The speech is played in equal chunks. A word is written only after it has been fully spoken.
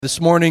This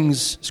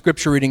morning's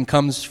scripture reading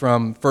comes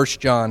from 1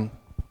 John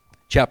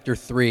chapter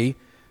 3,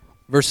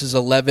 verses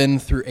 11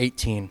 through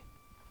 18.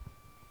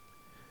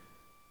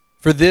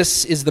 For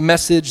this is the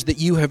message that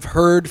you have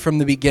heard from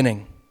the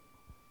beginning,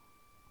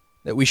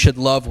 that we should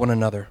love one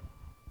another.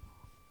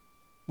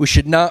 We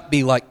should not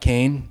be like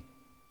Cain,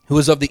 who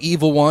was of the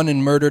evil one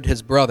and murdered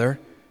his brother.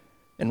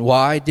 And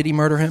why did he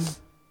murder him?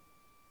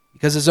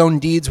 Because his own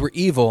deeds were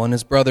evil and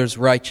his brother's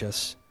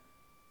righteous.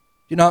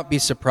 Do not be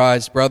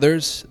surprised,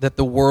 brothers, that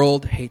the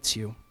world hates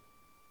you.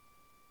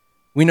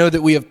 We know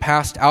that we have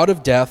passed out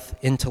of death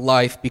into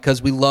life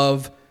because we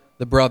love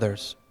the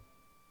brothers.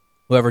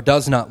 Whoever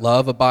does not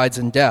love abides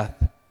in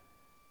death.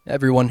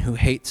 Everyone who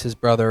hates his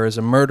brother is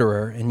a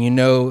murderer, and you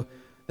know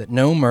that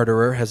no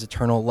murderer has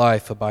eternal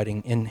life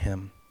abiding in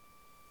him.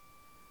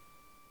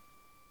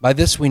 By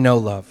this we know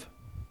love,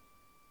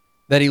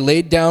 that he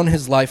laid down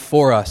his life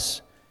for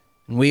us,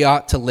 and we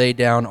ought to lay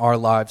down our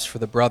lives for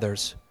the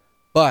brothers.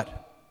 But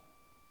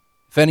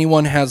if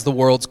anyone has the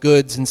world's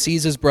goods and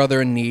sees his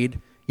brother in need,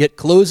 yet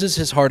closes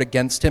his heart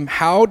against him,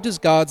 how does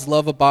God's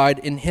love abide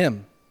in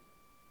him?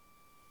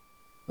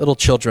 Little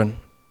children,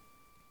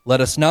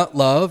 let us not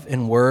love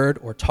in word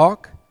or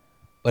talk,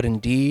 but in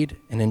deed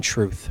and in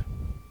truth.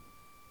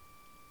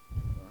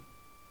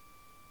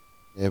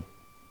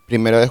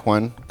 Primero de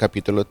Juan,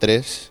 capítulo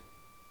 3,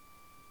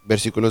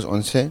 versículos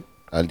 11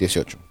 al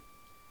 18.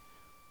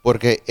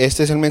 Porque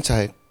este es el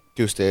mensaje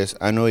que ustedes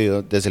han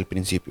oído desde el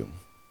principio,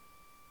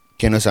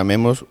 que nos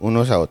amemos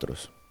unos a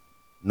otros,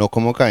 no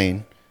como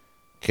Caín,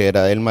 que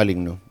era del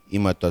maligno y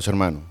mató a su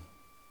hermano.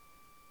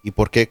 ¿Y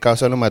por qué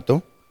causa lo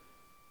mató?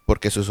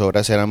 Porque sus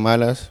obras eran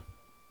malas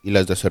y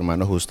las de su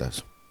hermano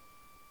justas.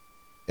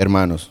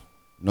 Hermanos,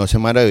 no se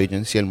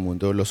maravillen si el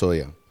mundo los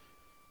odia.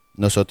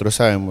 Nosotros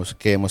sabemos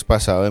que hemos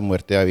pasado de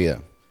muerte a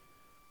vida,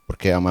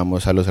 porque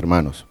amamos a los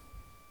hermanos.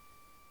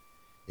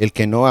 El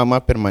que no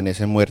ama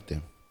permanece en muerte.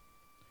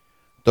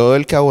 Todo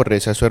el que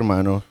aborrece a su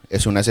hermano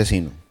es un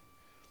asesino.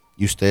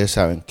 Y ustedes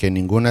saben que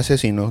ningún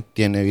asesino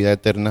tiene vida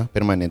eterna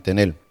permanente en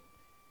él.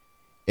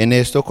 En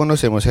esto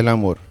conocemos el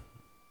amor,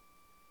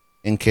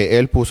 en que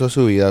Él puso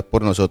su vida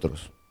por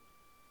nosotros.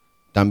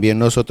 También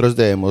nosotros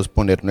debemos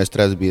poner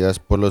nuestras vidas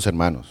por los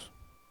hermanos.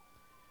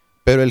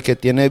 Pero el que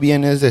tiene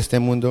bienes de este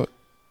mundo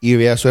y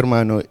ve a su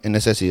hermano en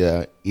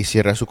necesidad y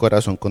cierra su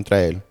corazón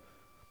contra él,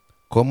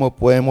 ¿cómo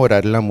puede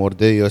morar el amor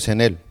de Dios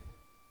en él?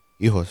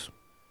 Hijos,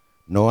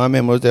 no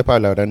amemos de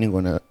palabra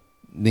ninguna,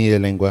 ni de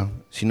lengua,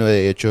 sino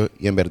de hecho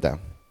y en verdad.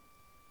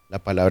 La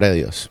palabra de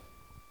Dios.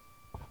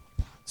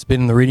 It's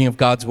been the reading of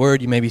God's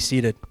Word. You may be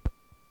seated.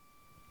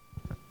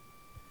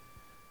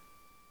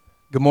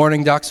 Good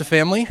morning, Doxa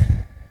family.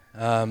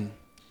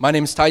 My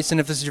name is Tyson.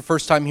 If this is your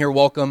first time here,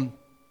 welcome.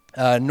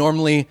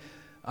 Normally,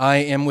 I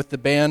am with the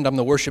band. I'm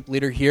the worship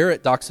leader here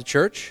at Doxa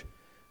Church.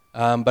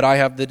 But I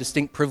have the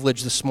distinct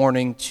privilege this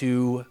morning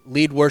to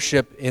lead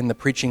worship in the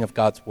preaching of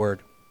God's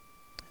Word.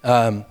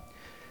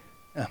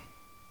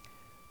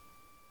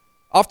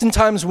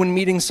 Oftentimes when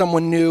meeting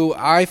someone new,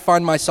 I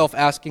find myself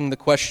asking the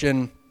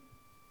question,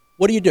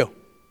 what do you do?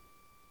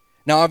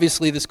 Now,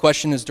 obviously, this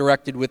question is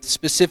directed with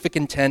specific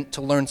intent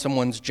to learn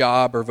someone's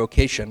job or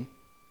vocation.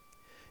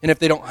 And if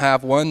they don't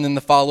have one, then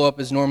the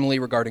follow-up is normally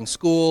regarding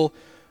school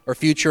or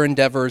future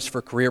endeavors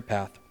for career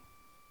path.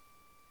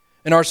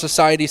 In our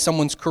society,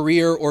 someone's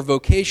career or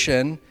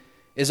vocation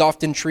is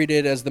often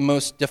treated as the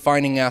most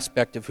defining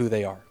aspect of who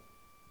they are.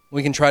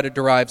 We can try to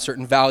derive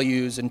certain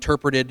values,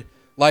 interpreted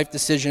life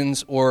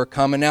decisions, or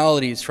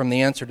commonalities from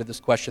the answer to this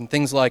question.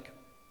 Things like,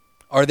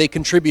 are they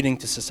contributing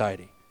to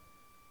society?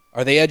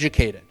 Are they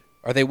educated?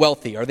 Are they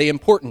wealthy? Are they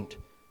important?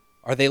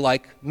 Are they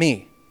like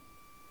me?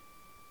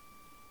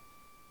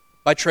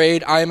 By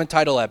trade, I am a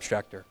title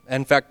abstractor.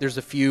 In fact, there's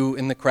a few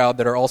in the crowd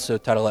that are also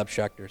title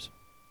abstractors.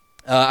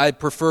 I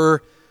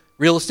prefer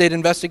real estate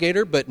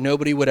investigator, but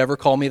nobody would ever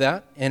call me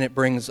that, and it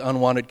brings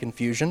unwanted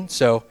confusion.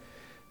 So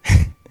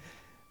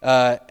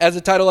as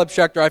a title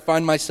abstractor, I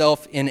find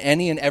myself in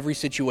any and every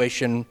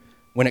situation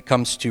when it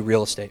comes to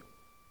real estate.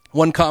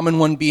 One common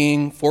one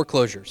being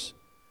foreclosures.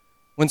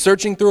 When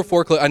searching through a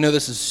foreclosure, I know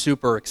this is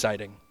super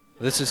exciting.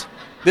 This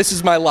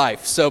is my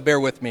life, so bear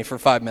with me for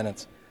 5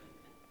 minutes.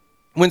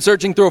 When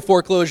searching through a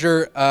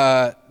foreclosure,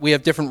 we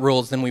have different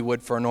rules than we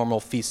would for a normal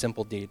fee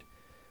simple deed.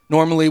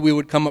 Normally, we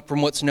would come up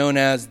from what's known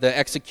as the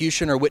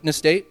execution or witness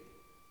date.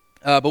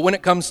 But when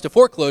it comes to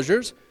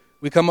foreclosures,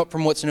 we come up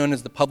from what's known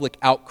as the public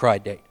outcry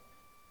date.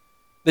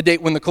 The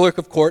date when the clerk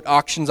of court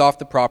auctions off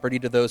the property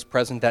to those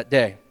present that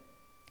day.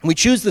 And we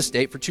choose this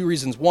date for two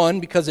reasons. One,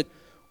 because it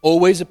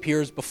always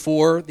appears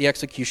before the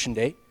execution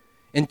date.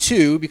 And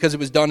two, because it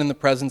was done in the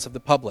presence of the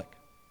public.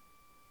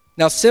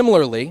 Now,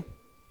 similarly,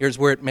 here's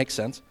where it makes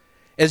sense.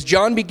 As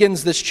John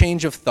begins this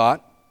change of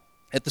thought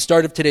at the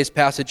start of today's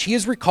passage, he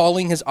is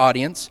recalling his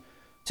audience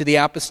to the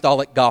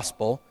apostolic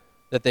gospel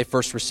that they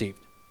first received.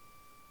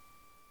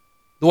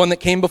 The one that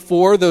came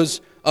before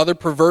those other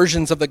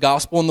perversions of the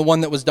gospel, and the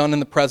one that was done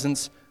in the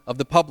presence of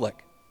the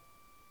public.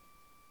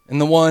 And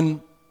the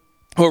one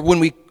or when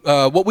we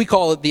what we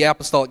call it the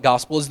apostolic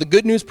gospel, is the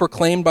good news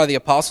proclaimed by the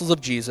apostles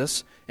of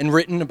Jesus and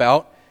written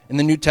about in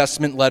the New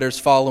Testament letters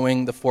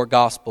following the four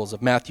Gospels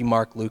of Matthew,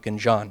 Mark, Luke, and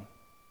John.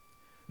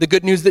 The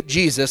good news that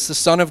Jesus, the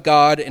Son of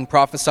God and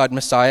prophesied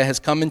Messiah, has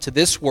come into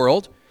this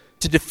world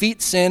to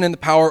defeat sin and the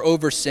power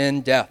over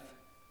sin, death.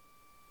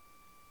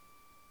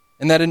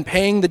 And that in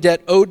paying the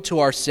debt owed to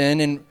our sin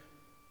and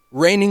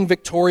reigning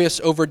victorious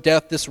over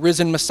death, this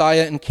risen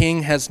Messiah and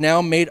King has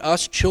now made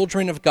us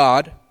children of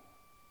God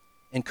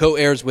and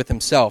co-heirs with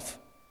himself.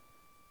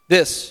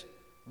 This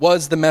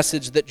was the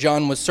message that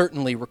John was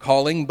certainly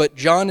recalling, but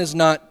John is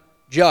not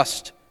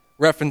just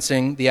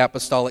referencing the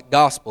apostolic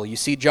gospel. You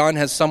see, John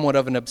has somewhat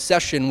of an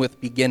obsession with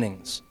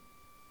beginnings.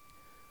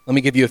 Let me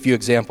give you a few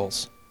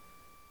examples.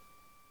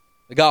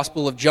 The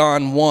Gospel of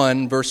John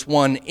 1, verse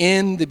 1,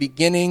 "In the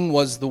beginning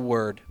was the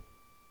Word.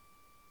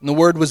 And the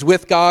Word was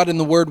with God, and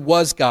the Word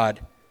was God.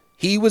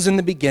 He was in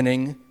the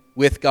beginning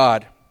with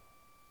God."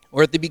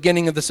 Or at the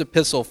beginning of this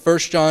epistle,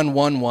 1 John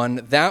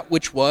 1:1, "That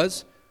which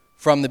was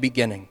from the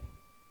beginning,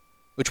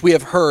 which we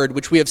have heard,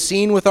 which we have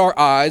seen with our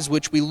eyes,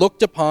 which we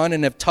looked upon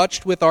and have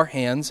touched with our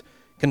hands,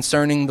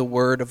 concerning the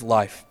word of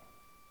life."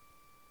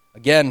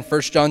 Again,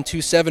 1 John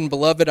 2:7,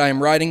 "Beloved, I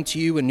am writing to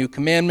you a new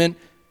commandment,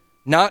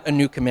 not a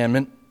new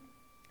commandment,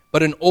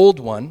 but an old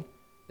one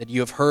that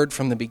you have heard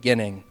from the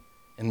beginning,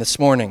 and this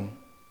morning.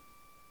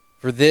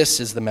 For this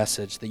is the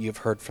message that you have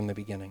heard from the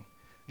beginning."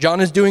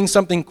 John is doing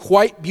something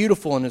quite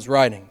beautiful in his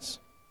writings.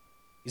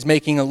 He's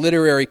making a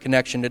literary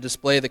connection to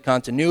display the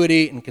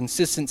continuity and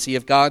consistency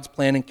of God's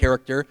plan and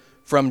character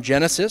from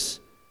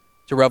Genesis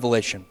to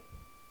Revelation.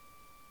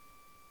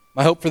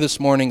 My hope for this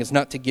morning is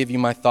not to give you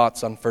my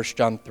thoughts on 1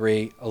 John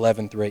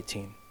 3:11 through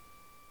 18,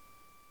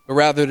 but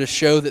rather to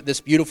show that this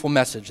beautiful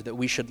message that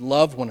we should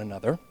love one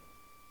another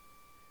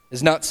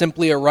is not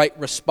simply a right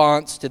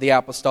response to the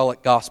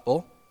apostolic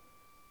gospel,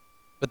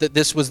 but that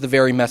this was the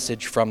very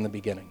message from the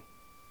beginning.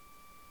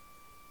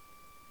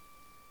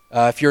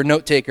 If you're a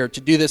note taker,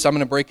 to do this, I'm going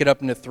to break it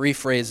up into three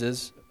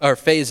phases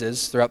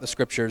throughout the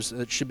scriptures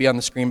that should be on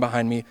the screen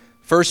behind me.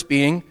 First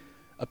being,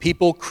 a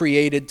people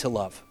created to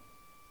love.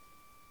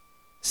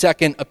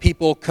 Second, a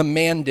people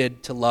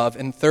commanded to love.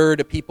 And third,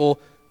 a people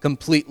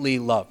completely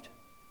loved.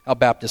 How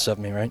Baptist of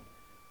me, right?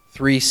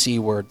 3 C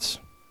words.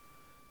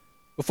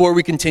 Before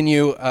we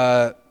continue,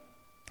 I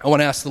want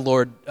to ask the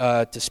Lord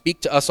to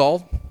speak to us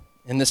all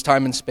in this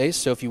time and space.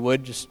 So if you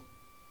would, just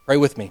pray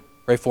with me,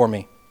 pray for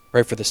me,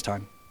 pray for this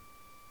time.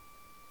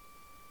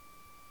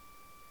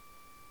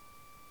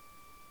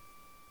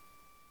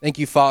 Thank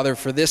you, Father,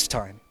 for this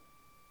time.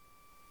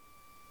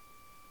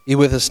 Be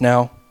with us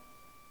now.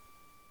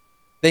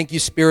 Thank you,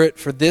 Spirit,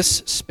 for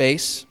this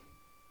space.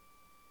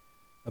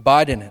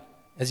 Abide in it,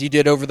 as you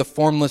did over the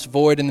formless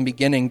void in the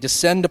beginning.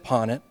 Descend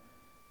upon it.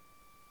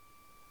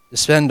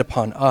 Descend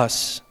upon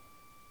us,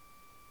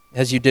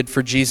 as you did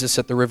for Jesus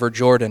at the River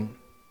Jordan.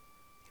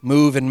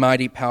 Move in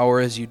mighty power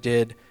as you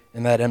did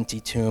in that empty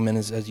tomb and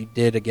as you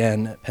did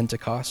again at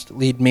Pentecost.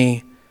 Lead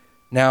me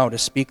now to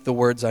speak the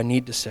words I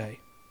need to say.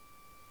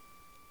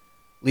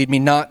 Lead me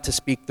not to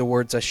speak the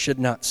words I should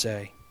not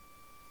say.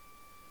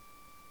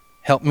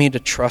 Help me to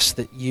trust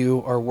that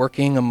you are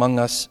working among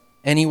us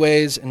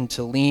anyways and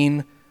to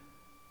lean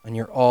on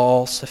your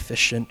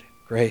all-sufficient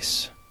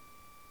grace.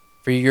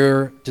 For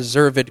your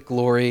deserved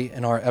glory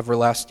and our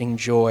everlasting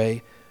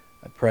joy,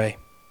 I pray.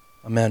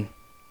 Amen.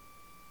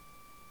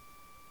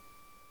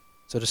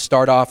 So to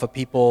start off, a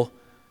people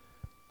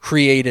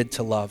created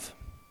to love.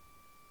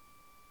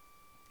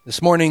 This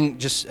morning,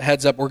 just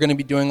heads up, we're going to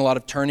be doing a lot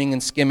of turning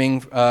and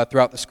skimming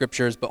throughout the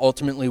scriptures, but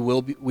ultimately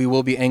we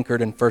will be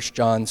anchored in 1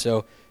 John.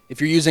 So if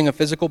you're using a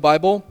physical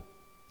Bible,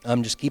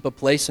 just keep a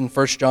place in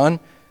 1 John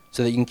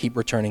so that you can keep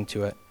returning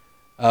to it.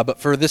 But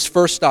for this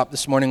first stop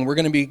this morning, we're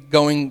going to be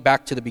going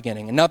back to the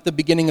beginning. And not the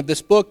beginning of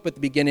this book, but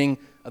the beginning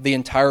of the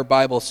entire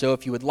Bible. So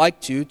if you would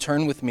like to,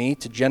 turn with me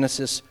to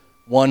Genesis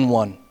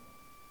 1:1.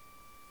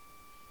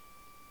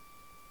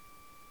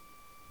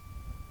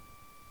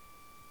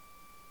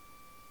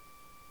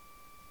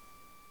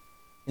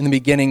 In the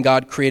beginning,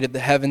 God created the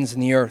heavens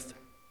and the earth.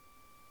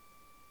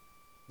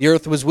 The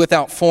earth was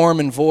without form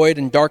and void,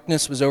 and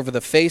darkness was over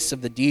the face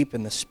of the deep,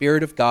 and the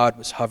Spirit of God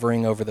was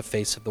hovering over the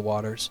face of the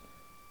waters.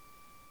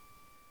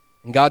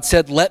 And God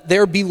said, "Let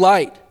there be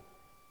light."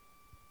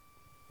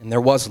 And there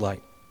was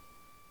light.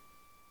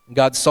 And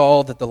God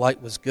saw that the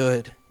light was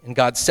good, and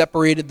God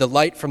separated the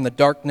light from the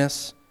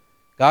darkness.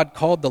 God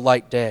called the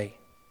light day,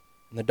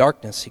 and the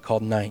darkness he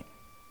called night.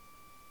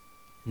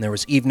 And there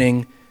was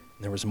evening,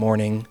 and there was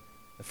morning,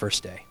 the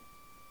first day.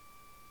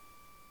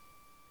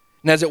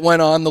 And as it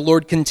went on, the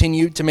Lord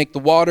continued to make the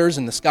waters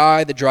and the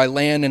sky, the dry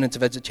land and its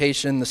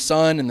vegetation, the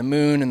sun and the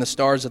moon and the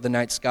stars of the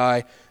night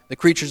sky, the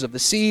creatures of the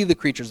sea, the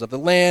creatures of the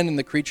land, and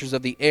the creatures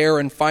of the air.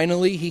 And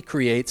finally, he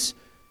creates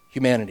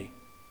humanity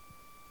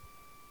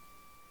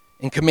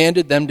and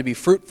commanded them to be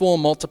fruitful,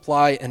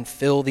 multiply, and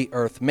fill the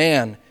earth.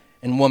 Man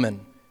and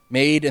woman,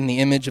 made in the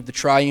image of the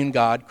triune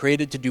God,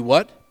 created to do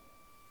what?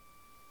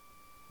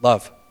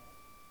 Love.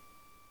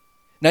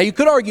 Now, you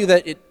could argue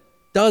that it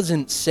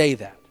doesn't say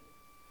that.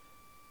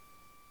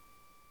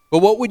 But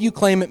what would you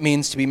claim it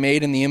means to be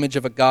made in the image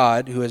of a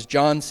God who, as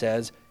John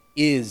says,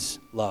 is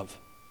love.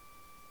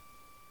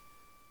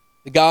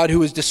 The God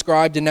who is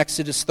described in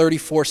Exodus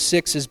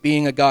 34:6 as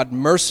being a God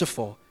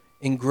merciful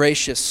and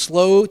gracious,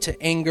 slow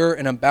to anger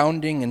and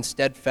abounding in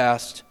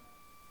steadfast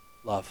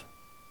love.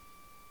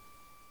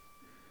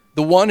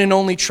 The one and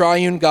only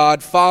triune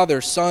God, Father,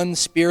 Son,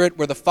 Spirit,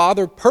 where the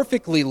Father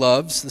perfectly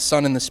loves the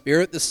Son and the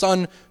Spirit, the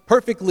Son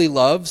perfectly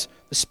loves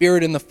the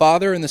Spirit and the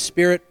Father, and the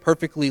Spirit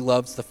perfectly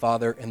loves the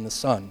Father and the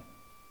Son.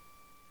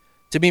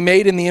 To be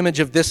made in the image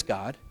of this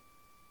God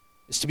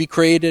is to be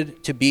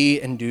created to be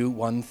and do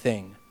one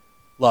thing: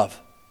 love.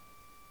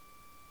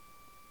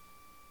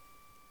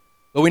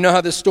 But we know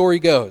how this story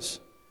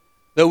goes.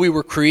 Though we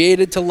were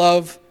created to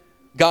love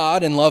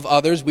God and love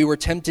others, we were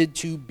tempted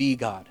to be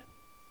God.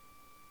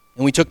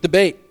 And we took the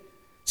bait.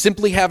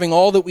 Simply having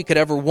all that we could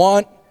ever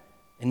want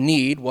and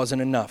need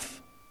wasn't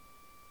enough.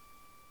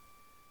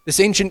 This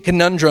ancient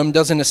conundrum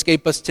doesn't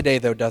escape us today,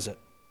 though, does it?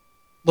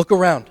 Look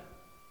around.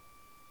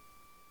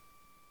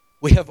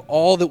 We have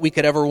all that we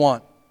could ever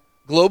want.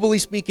 Globally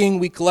speaking,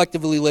 we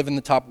collectively live in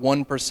the top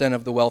 1%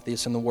 of the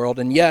wealthiest in the world,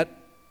 and yet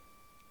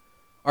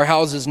our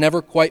houses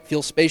never quite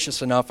feel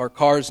spacious enough, our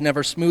cars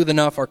never smooth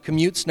enough, our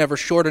commutes never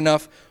short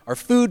enough, our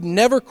food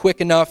never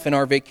quick enough, and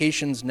our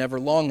vacations never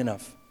long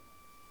enough.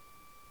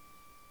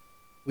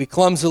 We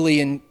clumsily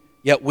and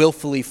yet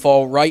willfully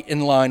fall right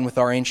in line with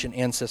our ancient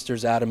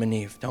ancestors, Adam and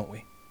Eve, don't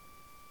we?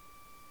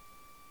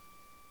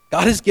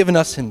 God has given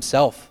us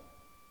himself.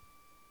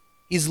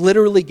 He's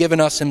literally given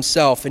us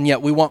himself, and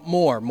yet we want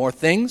more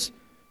things,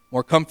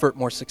 more comfort,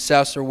 more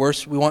success, or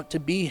worse, we want to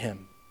be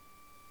him.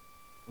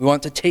 We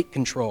want to take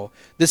control.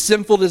 This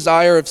sinful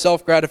desire of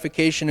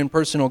self-gratification and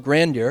personal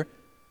grandeur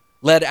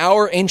led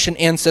our ancient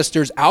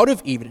ancestors out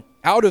of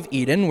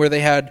Eden, where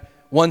they had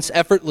once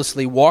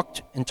effortlessly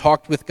walked and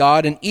talked with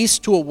God, and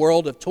east to a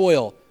world of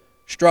toil,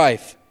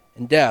 strife,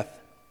 and death.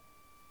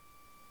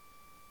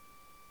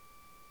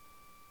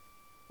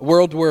 A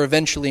world where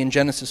eventually in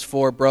Genesis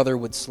 4, brother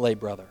would slay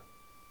brother.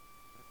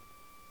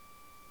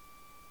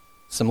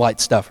 Some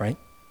light stuff, right?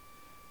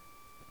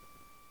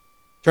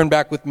 Turn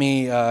back with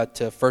me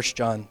to 1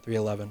 John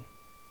 3:11.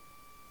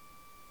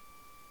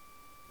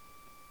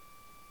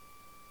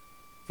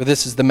 For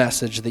this is the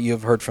message that you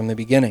have heard from the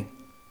beginning.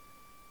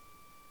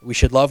 We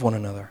should love one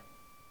another.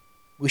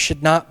 We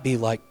should not be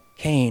like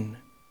Cain,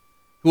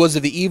 who was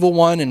of the evil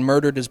one and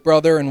murdered his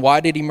brother. And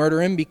why did he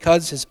murder him?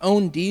 Because his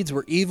own deeds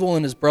were evil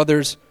and his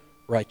brother's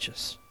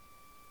righteous.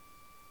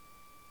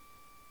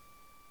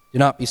 Do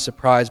not be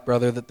surprised,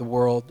 brothers, that the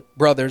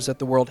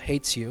world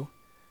hates you.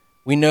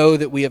 We know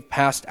that we have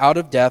passed out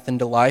of death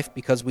into life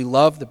because we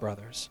love the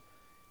brothers.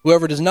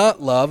 Whoever does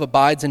not love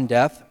abides in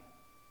death,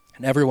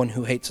 and everyone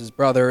who hates his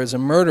brother is a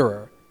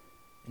murderer.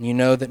 And you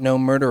know that no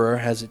murderer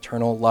has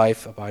eternal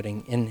life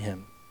abiding in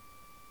him.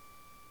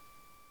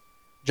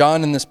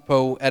 John, in this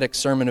poetic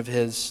sermon of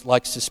his,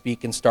 likes to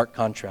speak in stark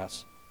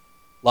contrasts.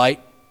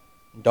 Light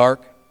and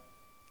dark,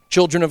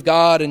 children of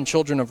God and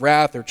children of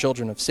wrath, or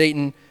children of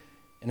Satan,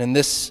 and in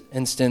this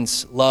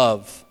instance,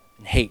 love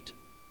and hate.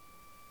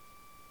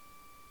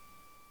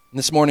 In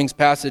this morning's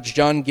passage,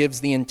 John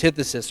gives the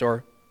antithesis,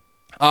 or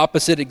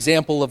opposite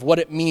example of what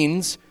it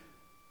means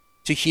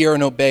to hear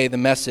and obey the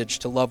message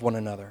to love one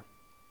another.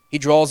 He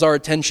draws our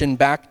attention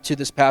back to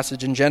this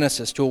passage in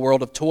Genesis, to a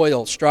world of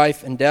toil,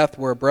 strife, and death,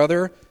 where a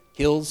brother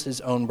kills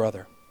his own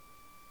brother.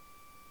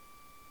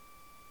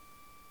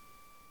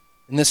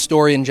 In this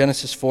story in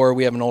Genesis 4,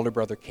 we have an older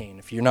brother, Cain,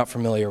 if you're not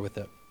familiar with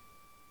it,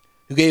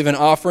 who gave an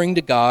offering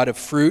to God of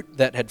fruit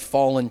that had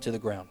fallen to the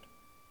ground.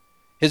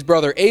 His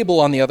brother Abel,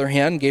 on the other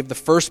hand, gave the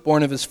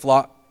firstborn of his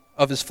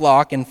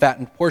flock in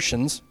fattened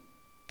portions,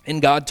 and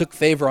God took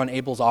favor on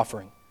Abel's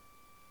offering.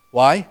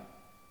 Why?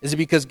 Is it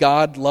because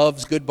God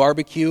loves good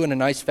barbecue and a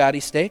nice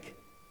fatty steak?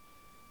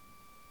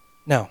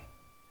 No.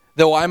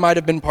 Though I might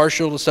have been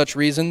partial to such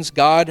reasons,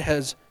 God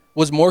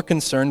was more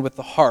concerned with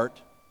the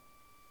heart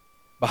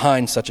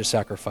behind such a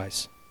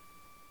sacrifice.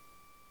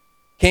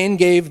 Cain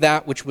gave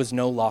that which was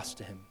no loss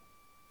to him,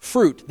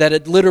 fruit that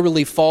had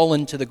literally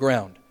fallen to the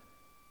ground,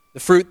 the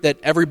fruit that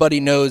everybody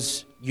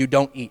knows you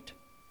don't eat.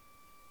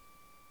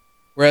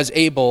 Whereas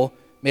Abel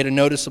made a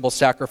noticeable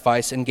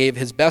sacrifice and gave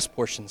his best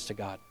portions to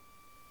God.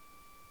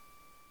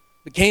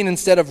 But Cain,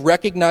 instead of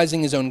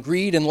recognizing his own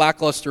greed and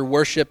lackluster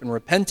worship and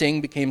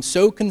repenting, became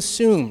so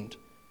consumed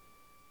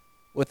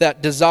with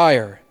that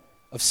desire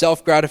of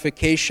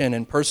self-gratification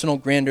and personal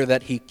grandeur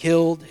that he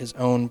killed his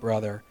own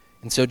brother.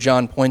 And so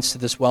John points to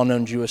this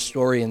well-known Jewish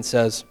story and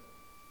says,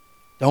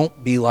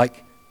 don't be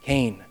like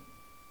Cain.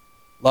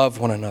 Love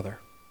one another.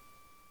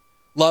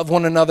 Love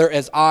one another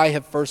as I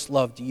have first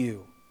loved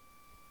you.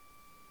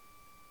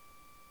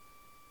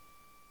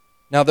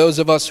 Now, those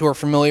of us who are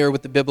familiar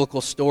with the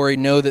biblical story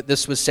know that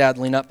this was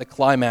sadly not the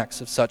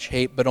climax of such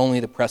hate, but only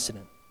the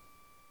precedent.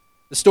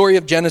 The story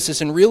of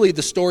Genesis, and really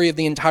the story of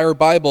the entire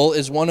Bible,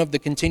 is one of the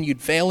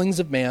continued failings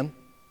of man,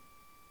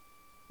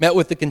 met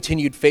with the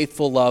continued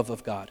faithful love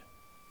of God.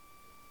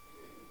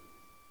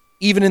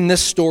 Even in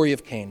this story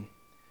of Cain,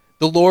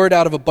 the Lord,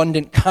 out of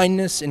abundant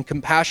kindness and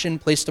compassion,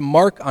 placed a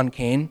mark on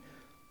Cain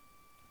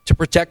to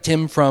protect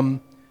him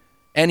from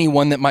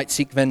anyone that might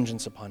seek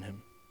vengeance upon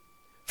him.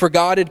 For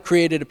God had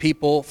created a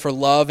people for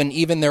love, and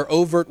even their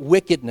overt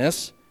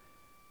wickedness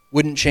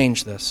wouldn't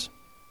change this.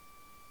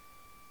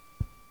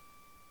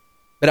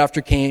 But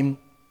after Cain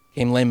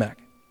came Lamech,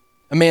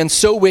 a man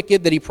so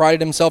wicked that he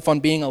prided himself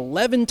on being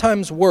 11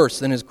 times worse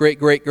than his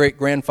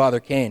great-great-great-grandfather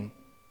Cain.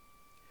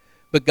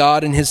 But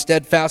God, in his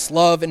steadfast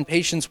love and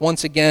patience,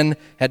 once again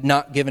had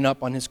not given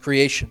up on his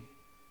creation.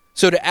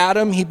 So to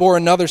Adam he bore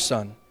another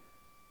son,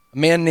 a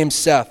man named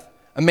Seth,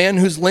 a man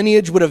whose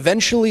lineage would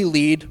eventually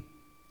lead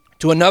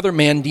to another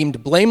man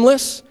deemed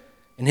blameless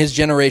in his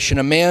generation,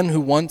 a man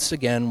who once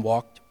again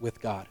walked with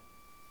God.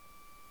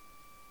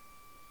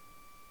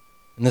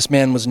 And this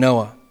man was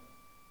Noah.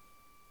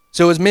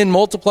 So as men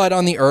multiplied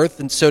on the earth,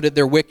 and so did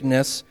their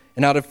wickedness,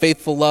 and out of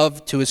faithful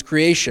love to his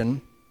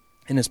creation,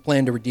 in his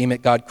plan to redeem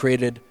it, God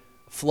created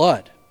a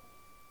flood,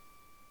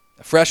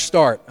 a fresh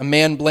start, a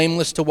man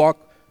blameless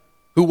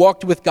who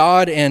walked with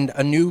God, and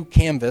a new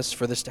canvas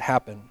for this to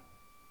happen.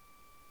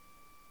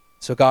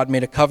 So God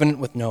made a covenant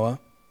with Noah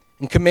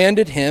and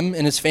commanded him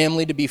and his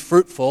family to be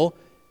fruitful,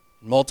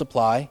 and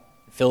multiply, and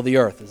fill the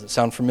earth. Does it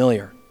sound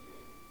familiar?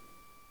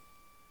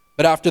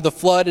 But after the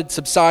flood had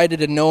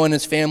subsided and Noah and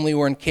his family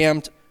were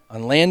encamped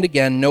on land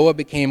again, Noah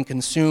became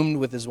consumed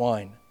with his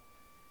wine,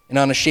 and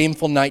on a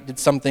shameful night did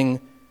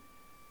something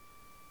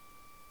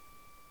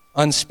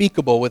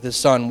unspeakable with his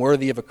son,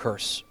 worthy of a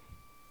curse.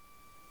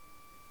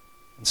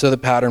 And so the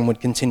pattern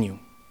would continue.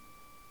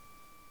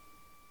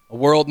 A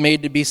world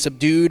made to be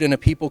subdued and a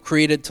people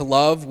created to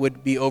love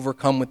would be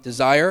overcome with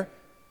desire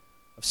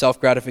of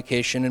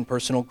self-gratification and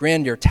personal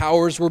grandeur.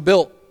 Towers were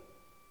built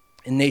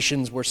and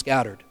nations were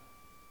scattered.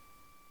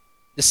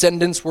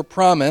 Descendants were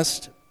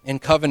promised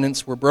and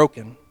covenants were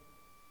broken.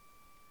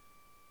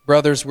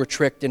 Brothers were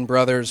tricked and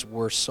brothers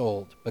were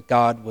sold, but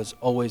God was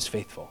always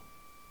faithful.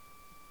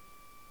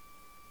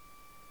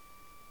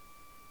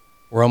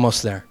 We're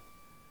almost there.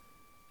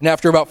 And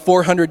after about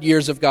 400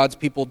 years of God's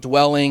people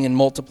dwelling and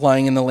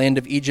multiplying in the land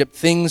of Egypt,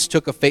 things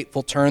took a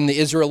fateful turn. The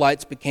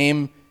Israelites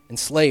became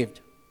enslaved,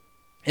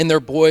 and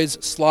their boys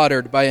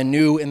slaughtered by a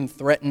new and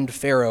threatened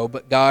Pharaoh,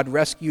 but God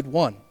rescued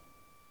one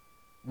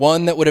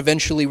that would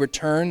eventually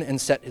return and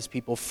set his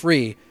people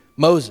free.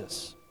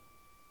 Moses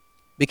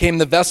became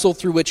the vessel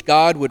through which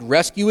God would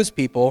rescue his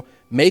people,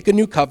 make a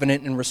new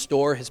covenant, and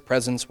restore his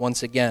presence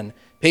once again,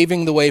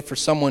 paving the way for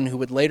someone who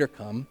would later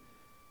come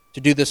to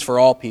do this for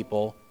all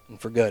people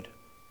and for good.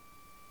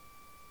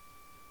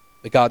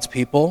 But God's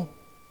people,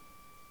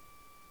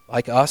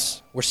 like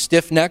us, were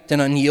stiff-necked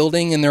and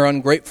unyielding in their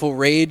ungrateful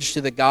rage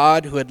to the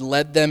God who had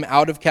led them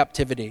out of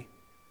captivity.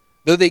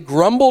 Though they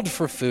grumbled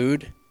for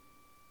food,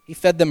 he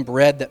fed them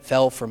bread that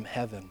fell from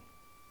heaven.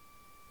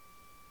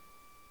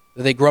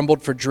 Though they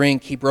grumbled for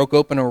drink, he broke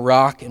open a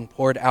rock and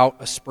poured out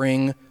a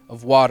spring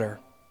of water.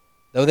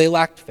 Though they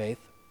lacked faith,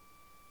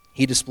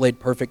 he displayed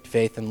perfect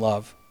faith and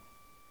love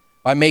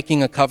by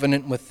making a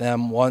covenant with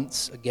them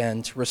once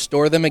again to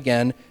restore them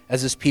again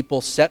as his people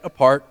set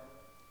apart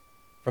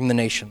from the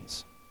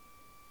nations.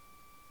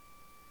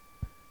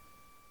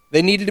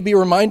 They needed to be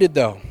reminded,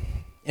 though,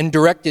 and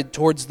directed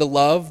towards the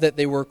love that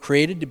they were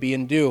created to be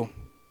and do.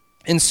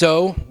 And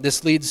so,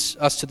 this leads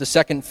us to the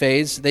second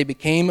phase. They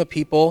became a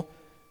people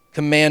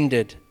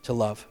commanded to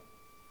love.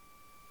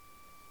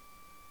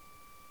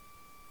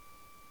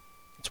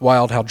 It's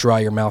wild how dry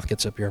your mouth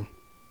gets up here.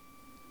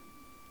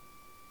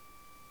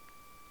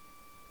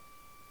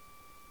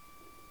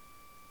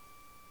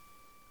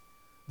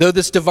 Though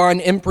this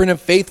divine imprint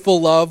of faithful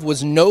love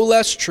was no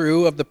less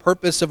true of the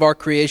purpose of our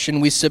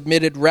creation, we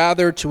submitted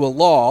rather to a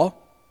law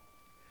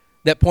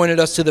that pointed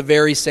us to the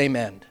very same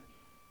end,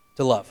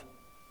 to love.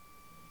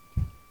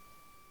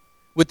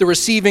 With the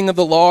receiving of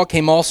the law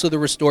came also the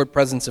restored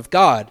presence of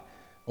God.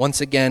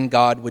 Once again,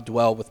 God would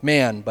dwell with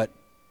man, but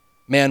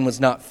man was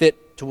not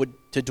fit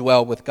to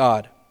dwell with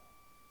God.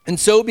 And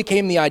so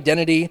became the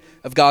identity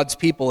of God's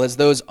people as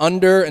those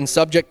under and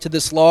subject to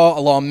this law,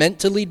 a law meant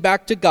to lead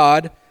back to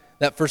God,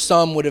 that for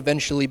some would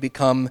eventually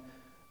become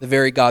the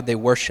very God they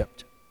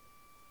worshipped.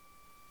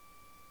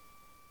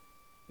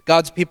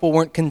 God's people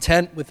weren't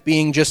content with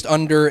being just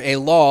under a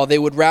law. They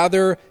would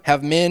rather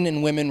have men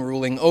and women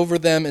ruling over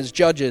them as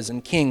judges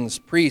and kings,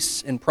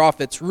 priests and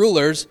prophets,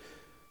 rulers,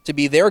 to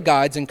be their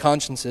guides and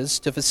consciences,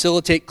 to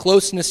facilitate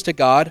closeness to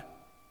God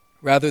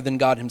rather than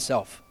God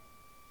himself.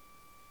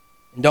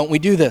 And don't we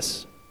do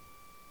this?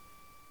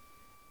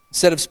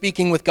 Instead of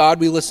speaking with God,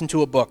 we listen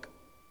to a book.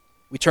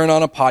 We turn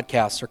on a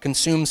podcast or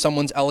consume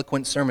someone's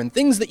eloquent sermon,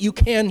 things that you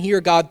can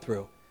hear God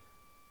through.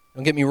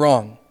 Don't get me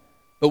wrong.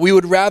 But we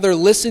would rather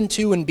listen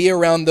to and be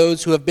around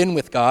those who have been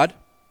with God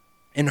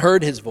and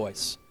heard his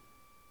voice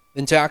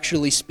than to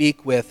actually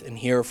speak with and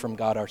hear from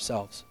God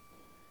ourselves.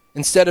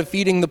 Instead of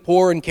feeding the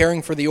poor and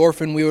caring for the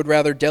orphan, we would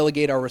rather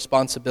delegate our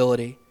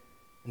responsibility,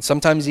 and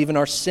sometimes even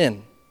our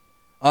sin,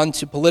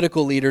 onto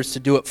political leaders to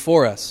do it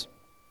for us.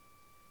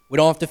 We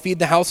don't have to feed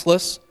the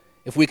houseless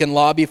if we can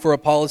lobby for a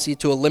policy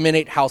to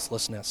eliminate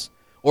houselessness,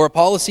 or a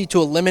policy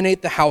to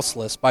eliminate the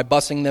houseless by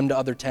busing them to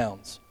other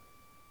towns.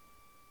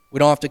 We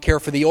don't have to care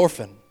for the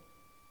orphan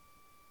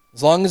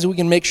As long as we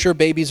can make sure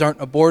babies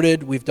aren't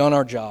aborted, we've done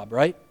our job,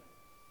 right?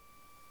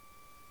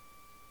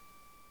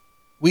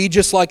 We,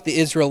 just like the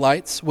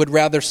Israelites, would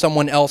rather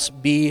someone else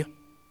be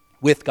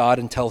with God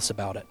and tell us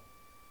about it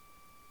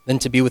than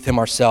to be with him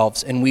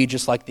ourselves. And we,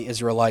 just like the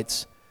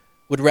Israelites,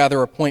 would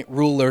rather appoint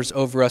rulers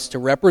over us to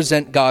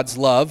represent God's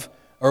love,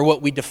 or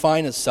what we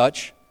define as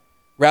such,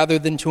 rather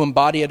than to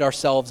embody it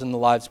ourselves in the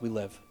lives we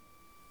live.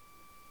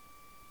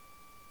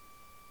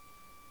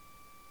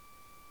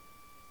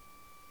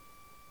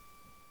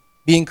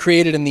 Being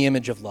created in the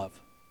image of love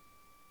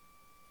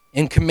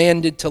and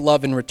commanded to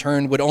love in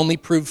return would only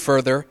prove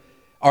further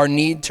our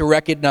need to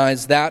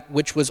recognize that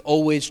which was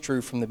always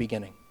true from the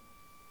beginning.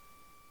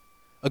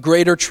 A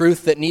greater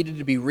truth that needed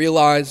to be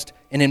realized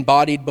and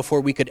embodied before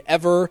we could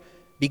ever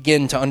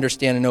begin to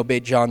understand and obey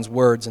John's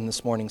words in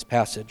this morning's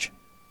passage.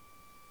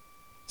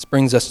 This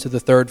brings us to the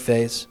third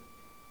phase.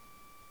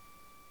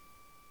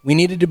 We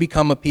needed to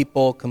become a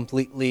people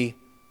completely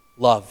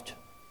loved.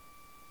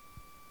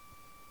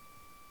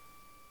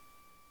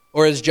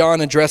 Or as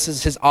John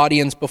addresses his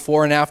audience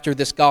before and after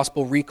this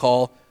gospel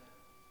recall,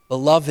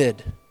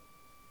 beloved.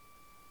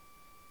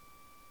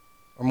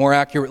 Or more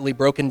accurately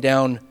broken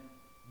down,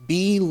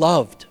 be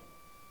loved.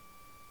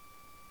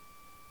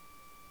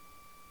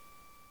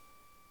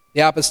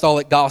 The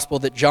apostolic gospel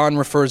that John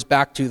refers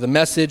back to, the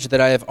message that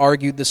I have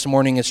argued this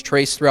morning is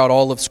traced throughout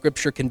all of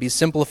Scripture, can be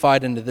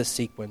simplified into this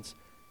sequence.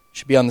 It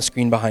should be on the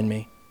screen behind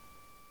me.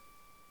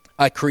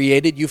 I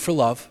created you for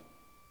love.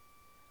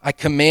 I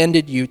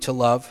commanded you to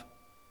love.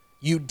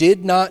 You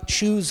did not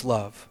choose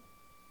love.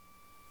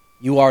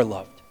 You are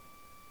loved.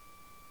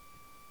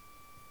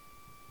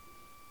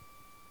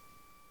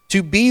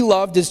 To be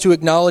loved is to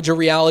acknowledge a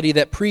reality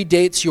that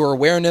predates your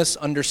awareness,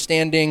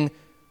 understanding,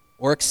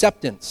 or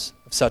acceptance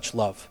of such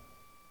love.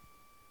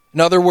 In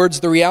other words,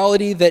 the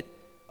reality that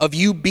of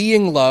you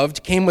being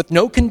loved came with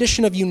no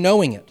condition of you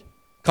knowing it,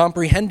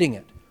 comprehending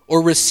it,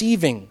 or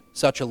receiving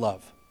such a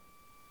love.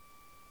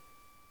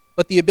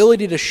 But the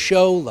ability to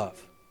show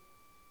love,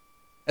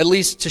 at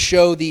least to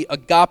show the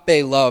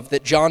agape love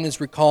that John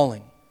is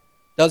recalling,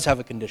 does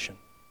have a condition.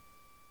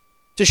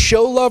 To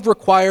show love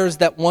requires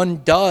that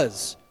one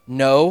does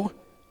know,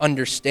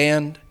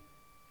 understand,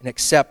 and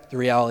accept the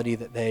reality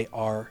that they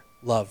are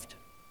loved.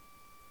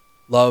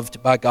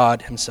 Loved by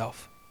God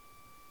himself.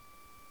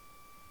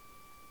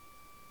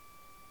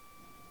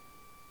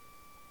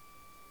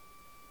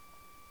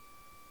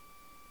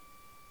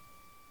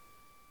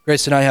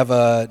 Grace and I have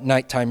a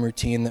nighttime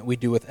routine that we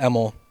do with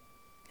Emil,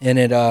 and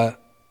it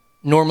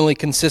normally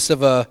consists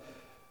of a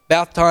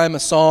bath time, a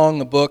song,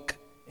 a book,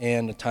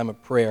 and a time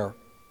of prayer.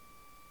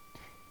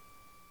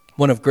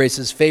 One of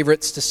Grace's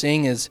favorites to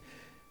sing is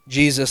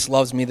Jesus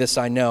Loves Me, This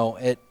I Know.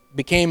 It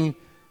became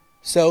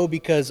so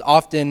because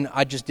often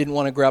I just didn't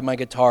want to grab my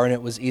guitar and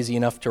it was easy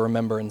enough to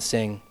remember and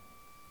sing.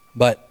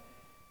 But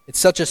it's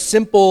such a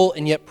simple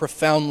and yet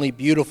profoundly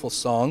beautiful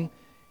song,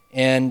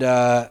 and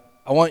I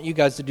want you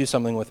guys to do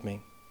something with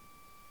me.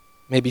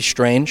 Maybe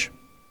strange,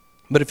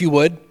 but if you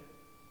would,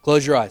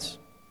 close your eyes.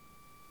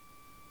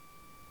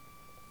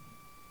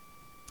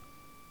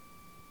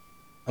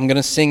 I'm going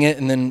to sing it,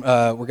 and then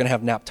we're going to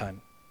have nap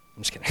time.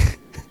 I'm just kidding.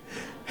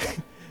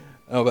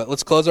 Oh, but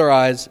let's close our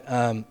eyes.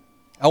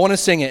 I want to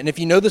sing it, and if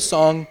you know the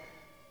song,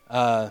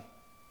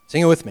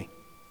 sing it with me.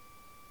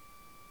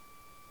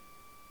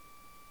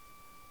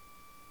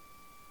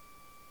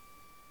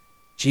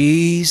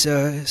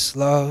 Jesus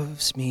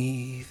loves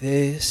me,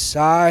 this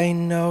I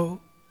know,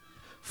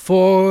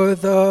 for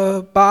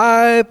the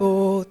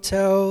Bible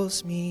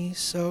tells me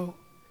so.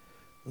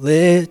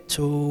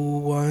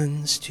 Little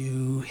ones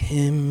to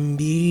him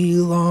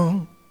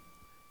belong.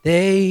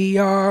 They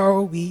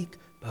are weak,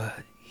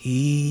 but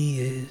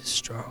he is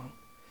strong.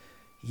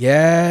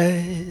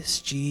 Yes,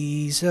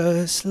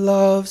 Jesus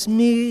loves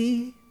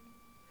me.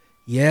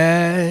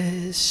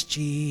 Yes,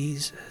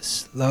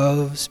 Jesus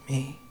loves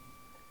me.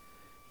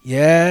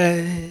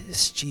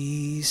 Yes,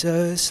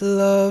 Jesus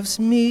loves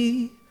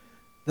me.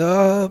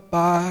 The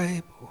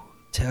Bible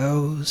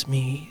tells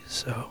me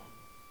so.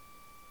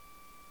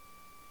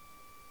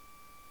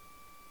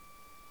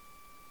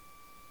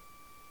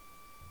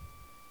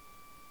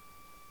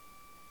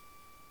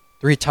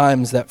 Three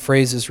times that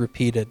phrase is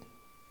repeated.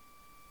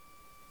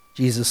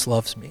 Jesus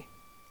loves me.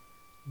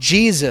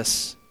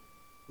 Jesus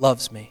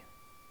loves me.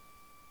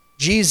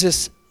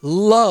 Jesus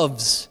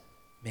loves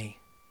me.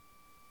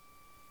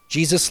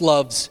 Jesus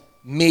loves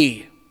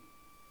me.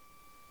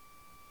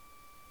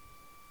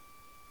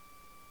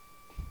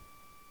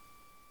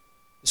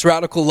 This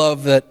radical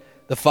love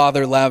that the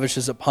Father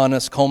lavishes upon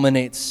us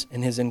culminates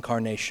in his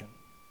incarnation.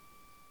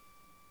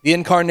 The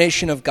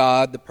incarnation of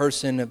God, the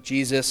person of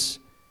Jesus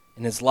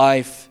in his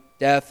life,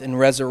 death, and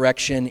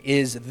resurrection,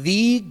 is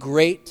the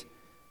great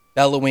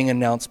bellowing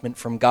announcement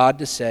from God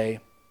to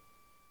say,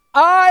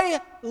 I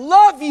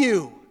love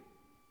you.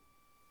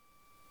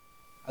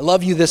 I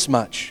love you this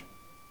much.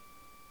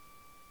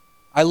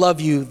 I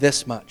love you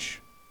this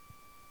much.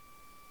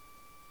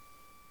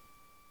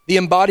 The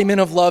embodiment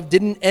of love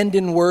didn't end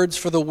in words,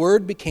 for the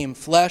Word became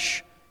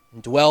flesh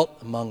and dwelt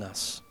among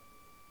us.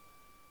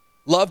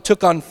 Love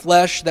took on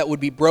flesh that would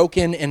be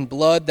broken and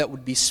blood that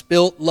would be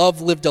spilt.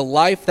 Love lived a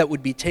life that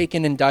would be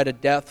taken and died a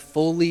death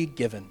fully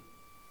given.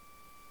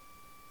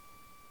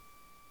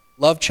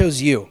 Love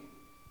chose you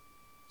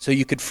so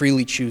you could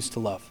freely choose to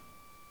love.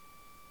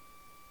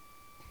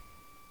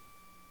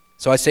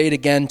 So I say it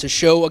again, to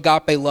show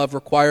agape love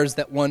requires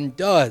that one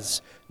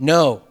does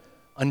know,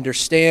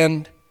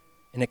 understand,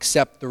 and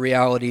accept the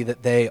reality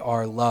that they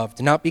are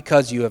loved. Not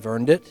because you have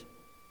earned it,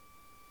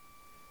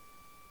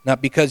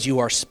 not because you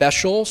are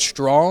special,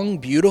 strong,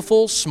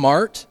 beautiful,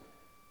 smart,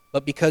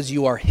 but because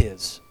you are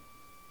His.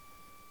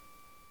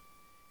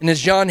 And as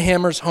John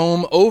hammers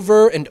home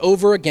over and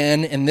over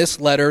again in this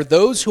letter,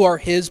 those who are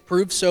His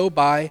prove so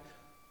by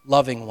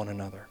loving one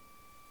another.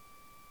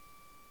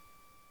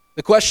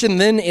 The question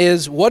then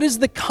is, what is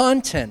the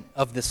content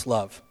of this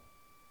love?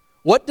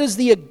 What does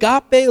the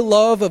agape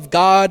love of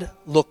God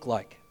look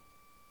like?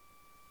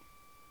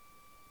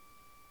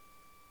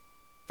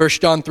 1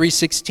 John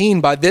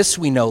 3:16, by this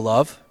we know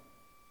love,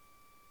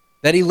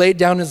 that He laid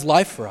down His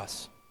life for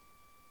us.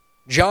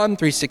 John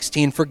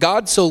 3:16, for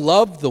God so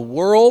loved the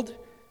world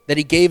that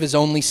He gave His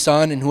only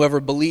Son, and whoever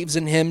believes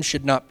in Him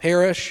should not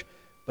perish,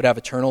 but have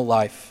eternal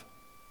life.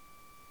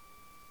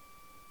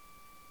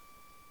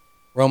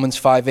 Romans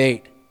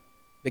 5:8,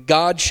 that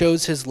God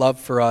shows His love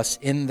for us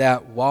in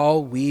that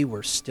while we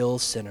were still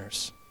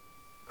sinners,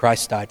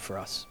 Christ died for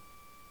us.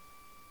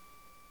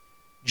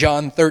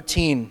 John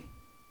 13,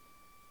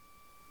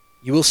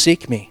 you will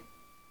seek me.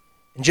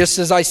 And just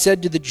as I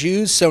said to the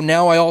Jews, so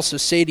now I also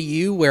say to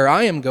you, where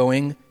I am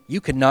going,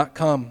 you cannot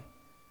come.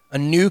 A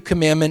new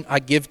commandment I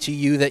give to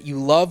you, that you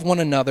love one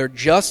another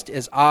just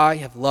as I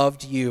have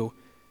loved you.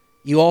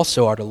 You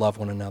also are to love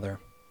one another.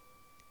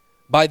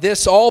 By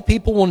this all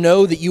people will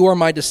know that you are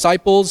my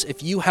disciples,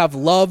 if you have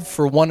love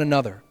for one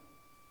another.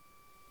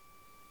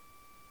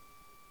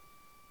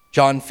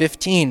 John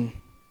 15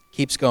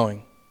 keeps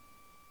going.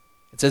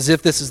 It's as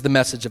if this is the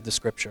message of the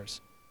Scriptures.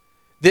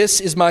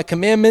 This is my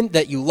commandment,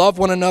 that you love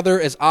one another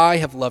as I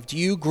have loved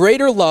you.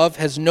 Greater love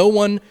has no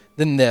one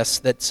than this,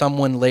 that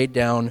someone laid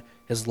down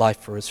his life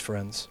for his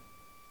friends.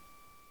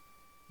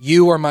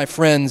 You are my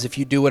friends if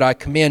you do what I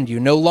command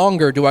you. No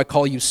longer do I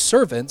call you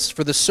servants,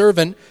 for the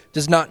servant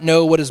does not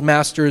know what his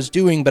master is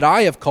doing, but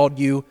I have called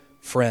you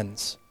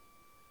friends.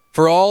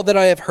 For all that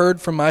I have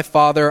heard from my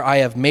Father I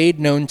have made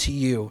known to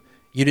you.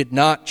 You did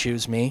not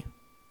choose me,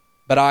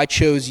 but I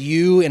chose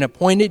you and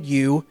appointed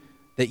you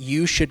that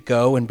you should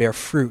go and bear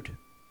fruit,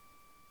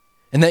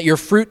 and that your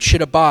fruit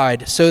should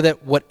abide, so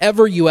that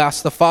whatever you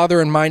ask the Father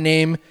in my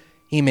name,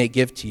 He may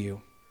give to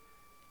you.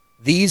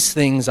 These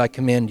things I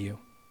command you,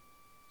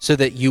 so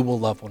that you will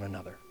love one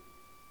another.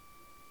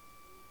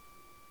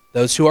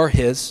 Those who are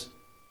His,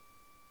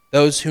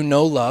 those who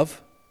know love,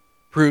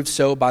 prove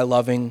so by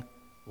loving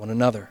one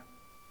another.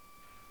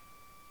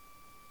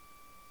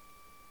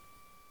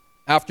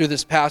 After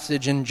this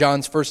passage in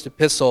John's first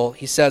epistle,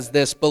 he says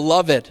this,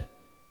 Beloved,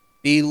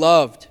 be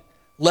loved.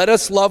 Let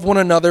us love one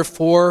another,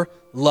 for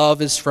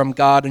love is from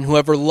God, and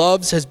whoever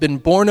loves has been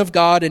born of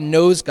God and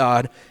knows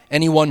God.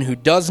 Anyone who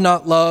does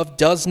not love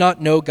does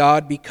not know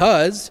God,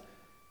 because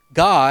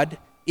God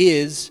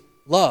is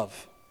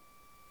love.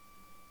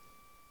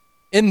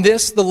 In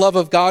this, the love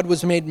of God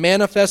was made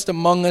manifest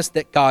among us,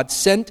 that God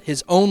sent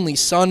His only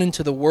Son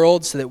into the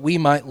world so that we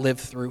might live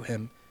through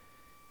Him.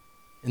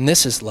 And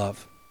this is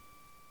love.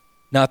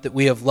 Not that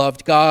we have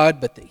loved God,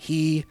 but that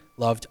He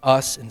loved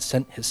us and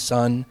sent His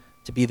Son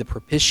to be the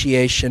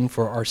propitiation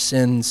for our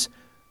sins.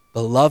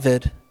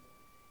 Beloved,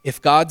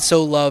 if God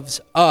so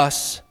loves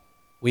us,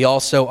 we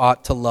also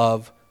ought to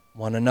love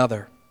one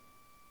another.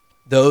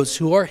 Those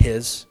who are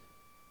His,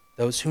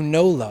 those who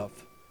know love,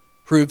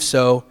 prove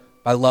so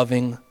by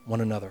loving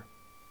one another.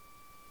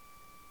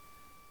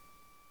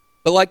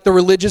 But like the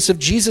religious of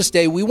Jesus'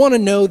 day, we want to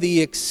know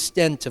the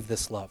extent of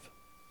this love.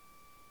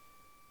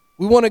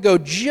 We want to go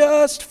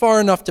just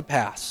far enough to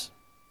pass.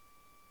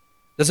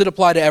 Does it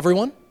apply to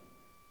everyone?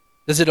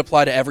 Does it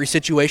apply to every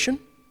situation?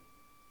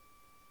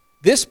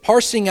 This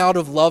parsing out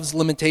of love's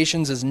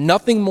limitations is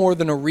nothing more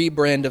than a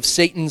rebrand of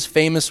Satan's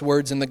famous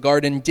words in the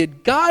garden.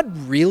 Did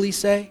God really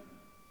say?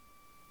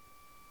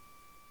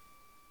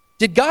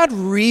 Did God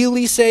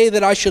really say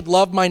that I should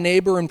love my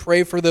neighbor and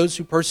pray for those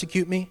who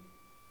persecute me?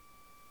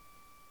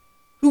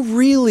 Who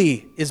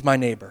really is my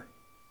neighbor?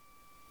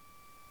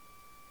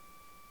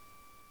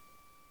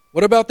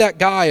 What about that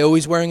guy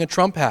always wearing a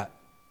Trump hat?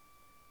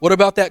 What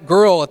about that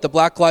girl at the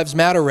Black Lives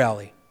Matter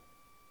rally?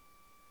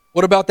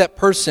 What about that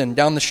person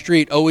down the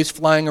street always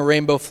flying a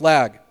rainbow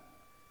flag?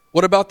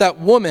 What about that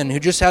woman who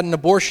just had an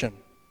abortion?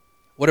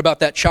 What about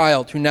that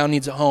child who now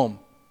needs a home?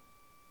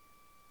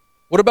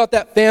 What about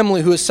that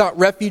family who has sought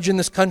refuge in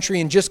this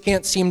country and just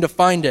can't seem to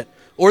find it?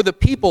 Or the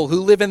people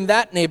who live in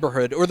that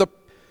neighborhood? Or the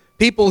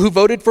people who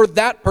voted for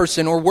that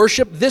person or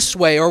worship this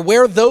way or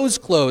wear those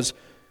clothes?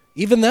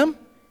 Even them?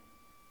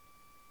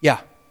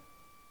 Yeah.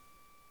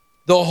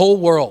 The whole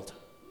world.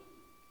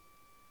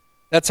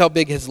 That's how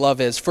big His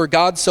love is. For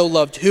God so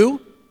loved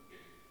who?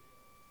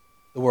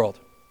 The world.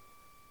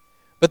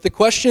 But the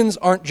questions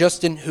aren't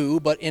just in who,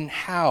 but in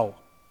how.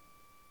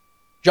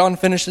 John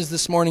finishes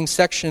this morning's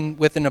section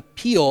with an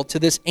appeal to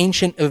this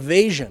ancient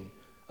evasion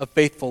of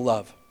faithful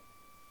love.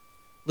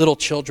 Little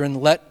children,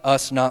 let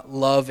us not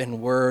love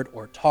in word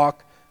or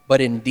talk,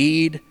 but in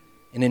deed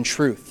and in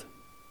truth.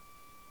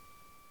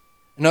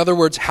 In other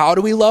words, how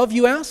do we love,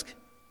 you ask?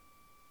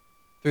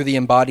 Through the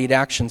embodied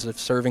actions of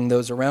serving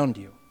those around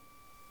you.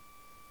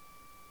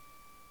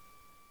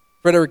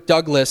 Frederick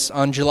Douglass,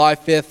 on July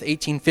 5th,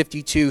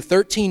 1852,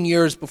 13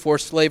 years before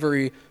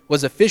slavery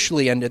was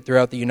officially ended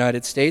throughout the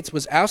United States,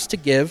 was asked to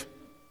give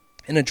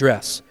an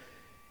address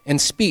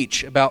and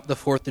speech about the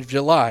 4th of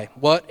July.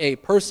 What a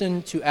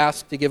person to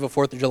ask to give a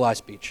 4th of July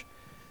speech.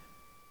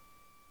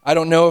 I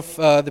don't know if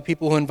the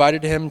people who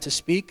invited him to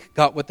speak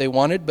got what they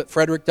wanted, but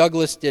Frederick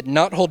Douglass did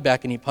not hold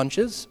back any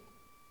punches,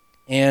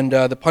 and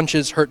the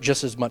punches hurt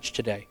just as much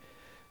today.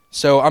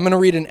 So I'm going to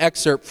read an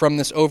excerpt from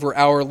this over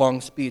hour-long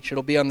speech.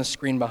 It'll be on the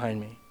screen behind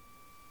me.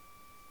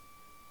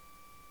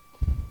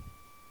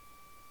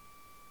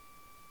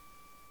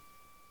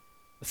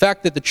 The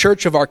fact that the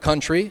church of our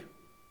country,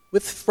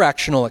 with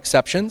fractional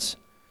exceptions,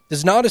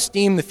 does not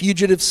esteem the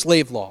fugitive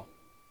slave law,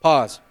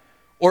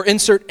 or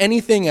insert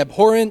anything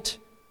abhorrent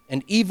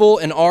and evil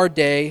in our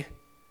day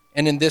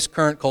and in this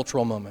current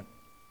cultural moment,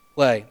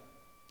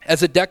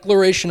 as a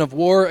declaration of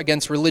war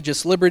against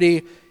religious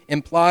liberty,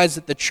 implies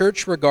that the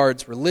church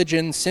regards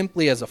religion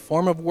simply as a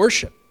form of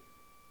worship,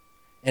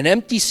 an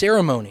empty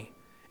ceremony,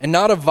 and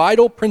not a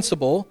vital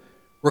principle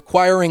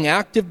requiring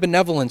active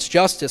benevolence,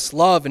 justice,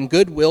 love, and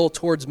goodwill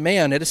towards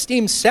man. It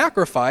esteems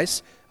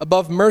sacrifice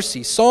above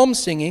mercy, psalm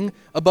singing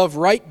above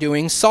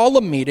right-doing,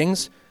 solemn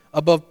meetings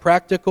above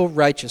practical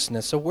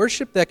righteousness, a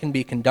worship that can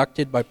be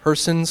conducted by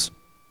persons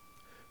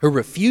who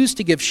refuse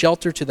to give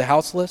shelter to the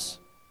houseless,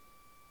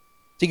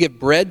 to give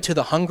bread to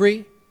the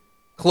hungry,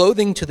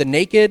 clothing to the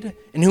naked,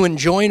 and who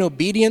enjoin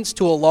obedience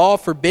to a law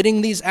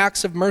forbidding these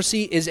acts of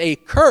mercy is a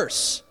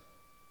curse,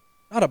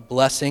 not a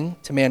blessing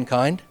to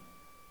mankind.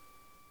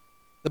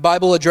 The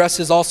Bible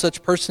addresses all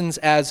such persons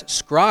as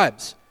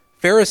scribes,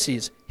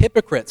 Pharisees,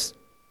 hypocrites,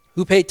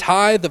 who pay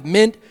tithe of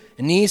mint,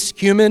 anise,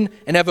 cumin,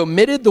 and have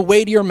omitted the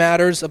weightier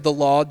matters of the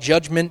law,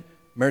 judgment,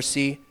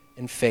 mercy,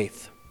 and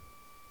faith.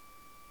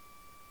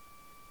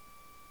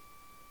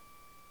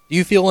 Do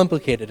you feel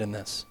implicated in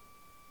this?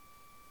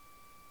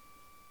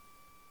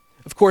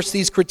 Of course,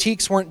 these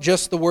critiques weren't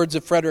just the words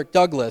of Frederick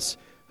Douglass.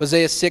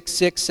 Hosea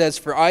 6:6 says,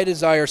 "For I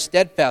desire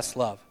steadfast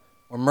love,"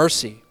 or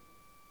mercy,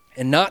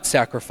 "and not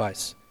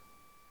sacrifice,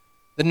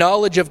 the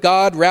knowledge of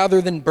God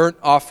rather than burnt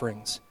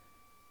offerings."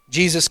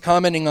 Jesus,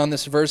 commenting on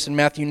this verse in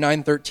Matthew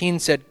 9:13,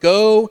 said,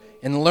 "Go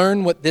and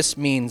learn what this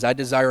means. I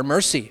desire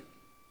mercy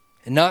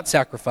and not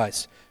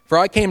sacrifice. For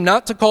I came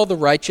not to call the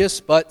righteous,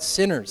 but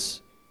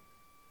sinners."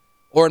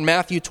 Or in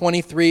Matthew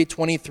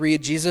 23:23,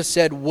 Jesus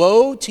said,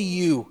 "Woe to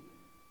you,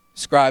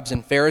 scribes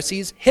and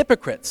Pharisees,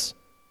 hypocrites!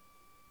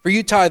 For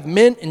you tithe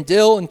mint and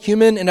dill and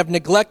cumin and have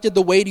neglected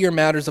the weightier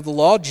matters of the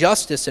law,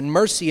 justice and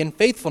mercy and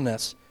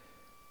faithfulness.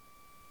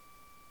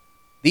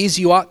 These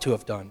you ought to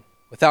have done,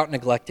 without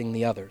neglecting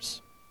the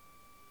others."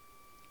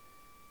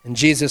 And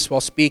Jesus,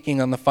 while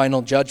speaking on the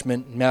final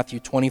judgment in Matthew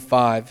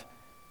 25,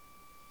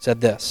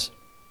 said this,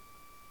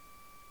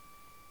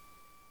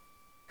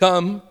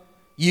 "Come,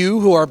 you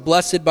who are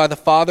blessed by the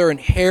Father,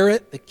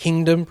 inherit the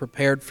kingdom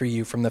prepared for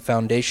you from the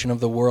foundation of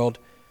the world.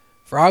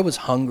 For I was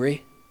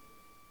hungry,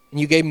 and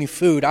you gave me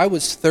food. I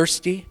was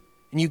thirsty,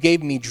 and you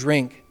gave me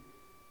drink.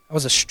 I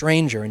was a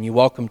stranger, and you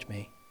welcomed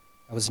me.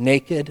 I was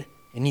naked,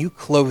 and you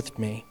clothed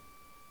me.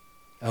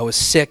 I was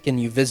sick, and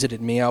you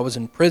visited me. I was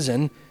in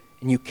prison,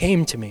 and you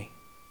came to me."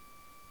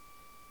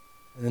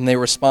 And then they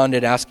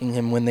responded, asking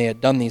him when they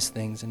had done these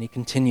things. And he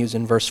continues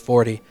in verse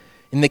 40,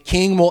 "And the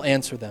king will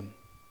answer them,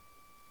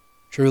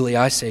 'Truly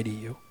I say to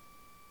you,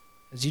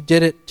 as you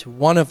did it to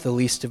one of the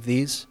least of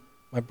these,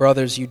 my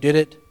brothers, you did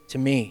it to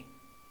me.'"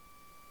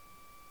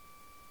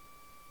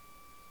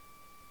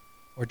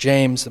 Or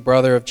James, the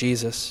brother of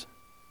Jesus,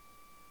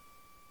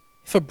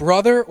 "If a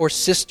brother or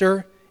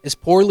sister is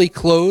poorly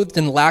clothed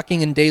and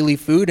lacking in daily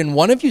food, and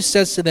one of you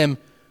says to them,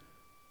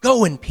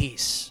 'Go in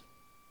peace,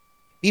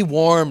 be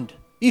warmed,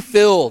 be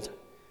filled,'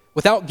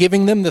 without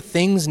giving them the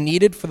things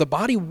needed for the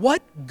body,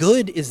 what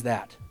good is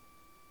that?"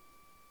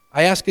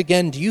 I ask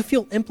again, do you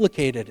feel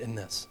implicated in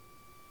this?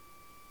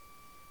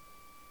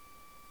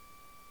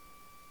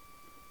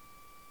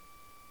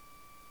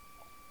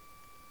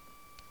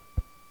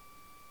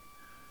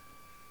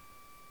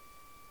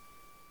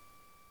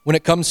 When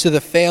it comes to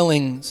the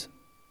failings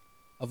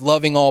of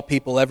loving all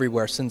people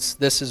everywhere, since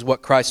this is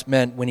what Christ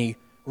meant when he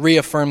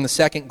reaffirmed the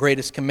second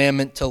greatest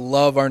commandment to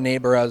love our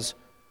neighbor as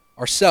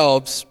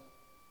ourselves,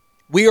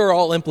 we are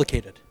all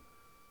implicated.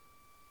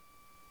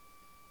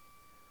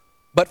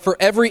 But for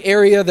every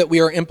area that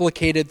we are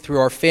implicated through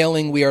our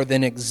failing, we are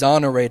then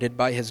exonerated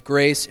by his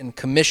grace and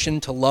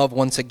commissioned to love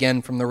once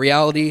again from the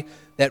reality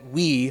that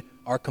we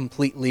are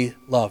completely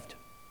loved.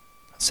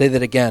 I'll say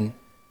that again.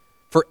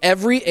 For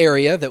every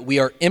area that we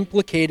are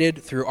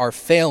implicated through our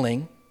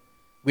failing,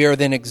 we are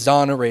then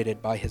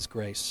exonerated by his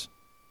grace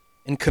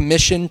and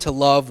commissioned to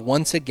love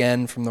once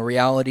again from the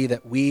reality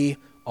that we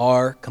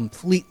are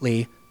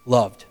completely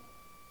loved.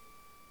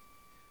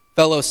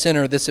 Fellow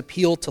sinner, this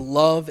appeal to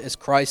love as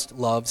Christ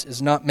loves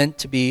is not meant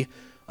to be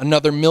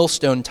another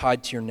millstone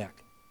tied to your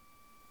neck,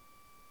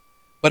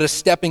 but a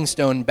stepping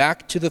stone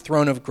back to the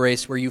throne of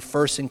grace where you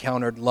first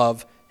encountered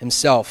love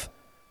himself.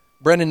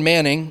 Brennan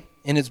Manning,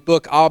 in his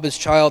book Abba's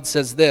Child,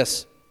 says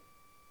this: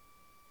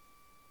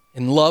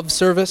 in love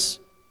service,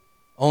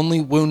 only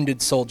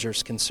wounded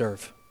soldiers can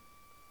serve.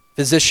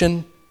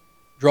 Physician,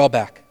 draw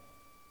back.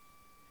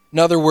 In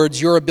other words,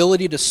 your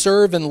ability to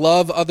serve and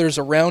love others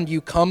around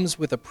you comes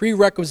with a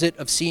prerequisite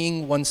of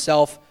seeing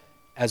oneself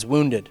as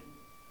wounded.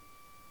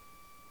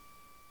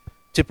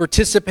 To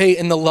participate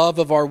in the love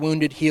of our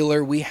wounded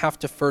healer, we have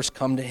to first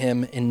come to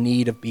him in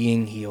need of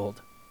being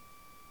healed.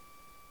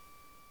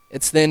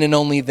 It's then and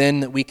only then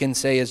that we can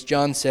say, as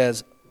John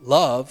says,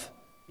 love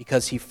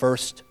because he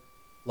first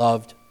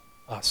loved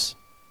us.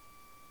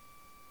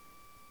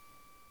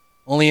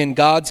 Only in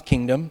God's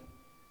kingdom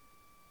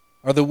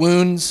are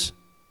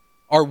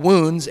our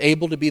wounds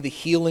able to be the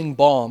healing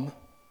balm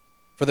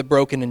for the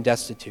broken and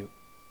destitute.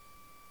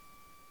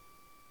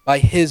 By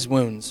his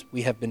wounds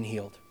we have been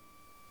healed.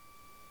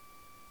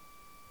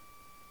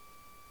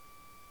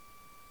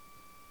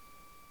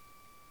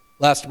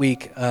 Last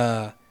week,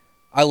 I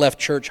left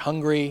church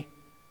hungry,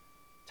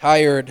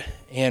 tired,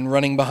 and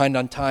running behind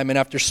on time. And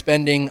after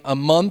spending a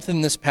month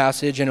in this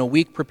passage and a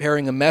week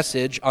preparing a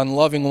message on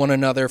loving one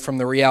another from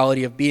the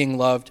reality of being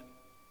loved,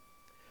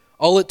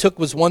 all it took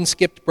was one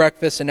skipped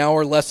breakfast, an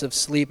hour less of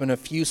sleep, and a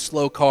few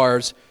slow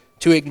cars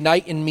to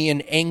ignite in me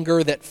an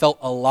anger that felt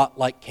a lot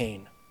like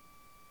Cain.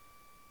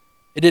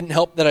 It didn't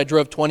help that I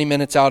drove 20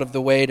 minutes out of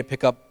the way to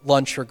pick up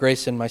lunch for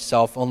Grace and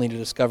myself, only to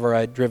discover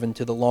I had driven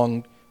to the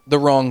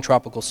wrong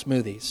tropical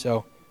smoothie.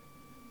 So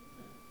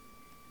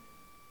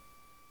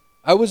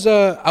I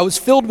was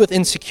filled with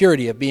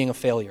insecurity of being a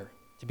failure,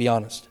 to be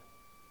honest,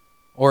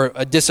 or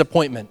a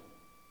disappointment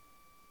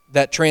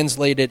that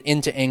translated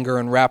into anger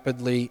and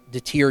rapidly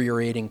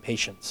deteriorating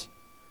patience.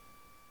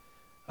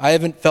 I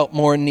haven't felt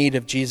more in need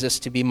of Jesus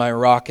to be my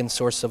rock and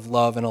source of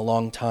love in a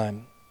long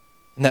time.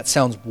 And that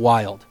sounds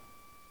wild,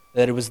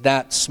 that it was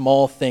that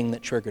small thing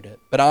that triggered it.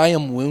 But I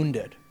am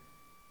wounded.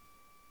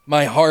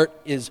 My heart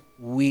is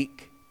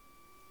weak.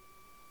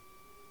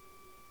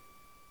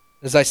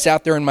 As I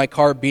sat there in my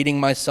car beating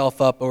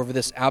myself up over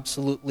this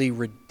absolutely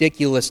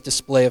ridiculous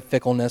display of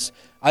fickleness,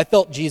 I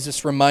felt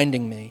Jesus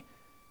reminding me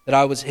that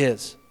I was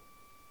his,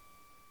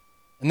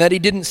 and that he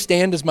didn't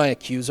stand as my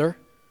accuser,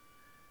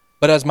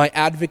 but as my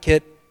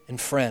advocate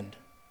and friend.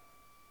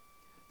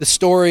 The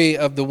story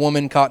of the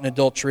woman caught in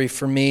adultery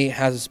for me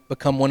has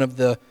become one of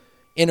the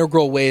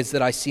integral ways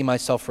that I see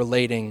myself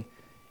relating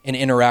and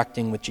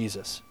interacting with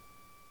Jesus.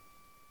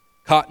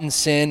 Caught in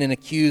sin and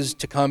accused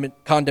to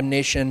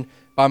condemnation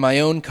by my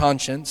own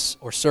conscience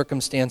or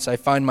circumstance, I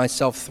find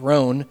myself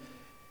thrown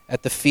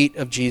at the feet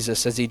of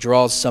Jesus as he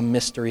draws some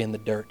mystery in the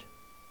dirt.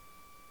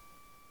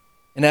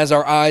 And as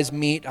our eyes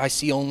meet, I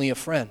see only a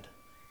friend,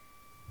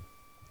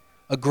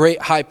 a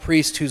great high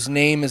priest whose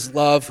name is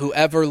love, who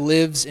ever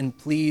lives and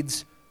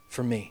pleads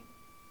for me.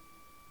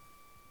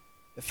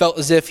 It felt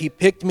as if he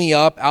picked me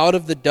up out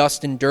of the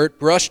dust and dirt,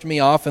 brushed me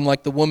off, and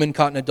like the woman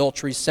caught in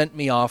adultery, sent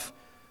me off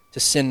to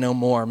sin no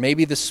more.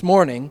 Maybe this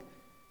morning,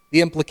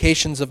 the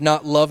implications of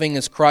not loving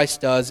as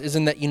Christ does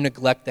isn't that you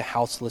neglect the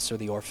houseless or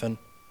the orphan.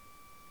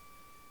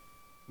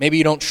 Maybe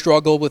you don't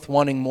struggle with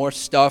wanting more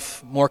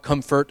stuff, more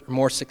comfort, or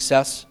more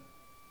success.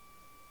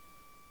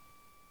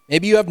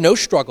 Maybe you have no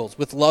struggles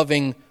with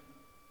loving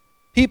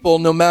people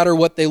no matter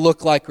what they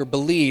look like or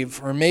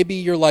believe. Or maybe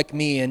you're like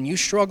me and you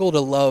struggle to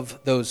love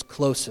those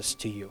closest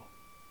to you.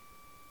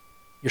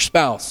 Your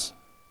spouse,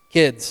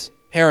 kids,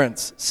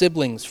 parents,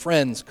 siblings,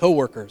 friends,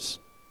 coworkers.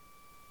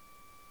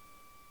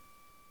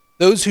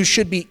 Those who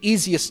should be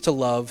easiest to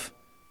love,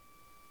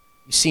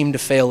 you seem to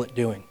fail at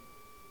doing.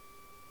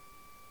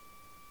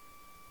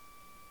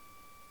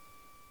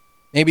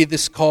 Maybe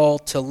this call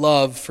to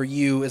love for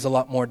you is a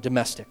lot more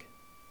domestic.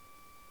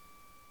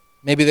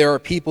 Maybe there are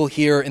people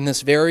here in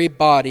this very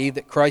body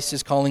that Christ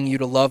is calling you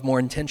to love more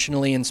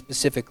intentionally and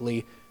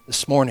specifically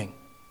this morning.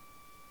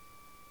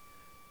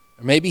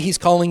 Or maybe he's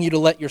calling you to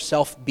let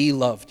yourself be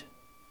loved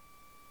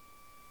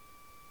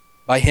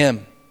by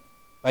him,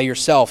 by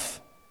yourself,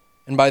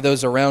 and by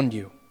those around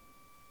you.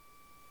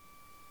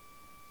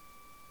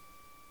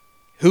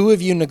 Who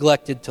have you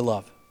neglected to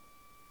love?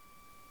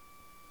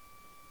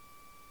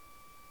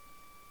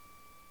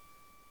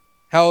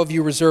 How have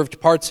you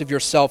reserved parts of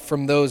yourself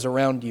from those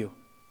around you?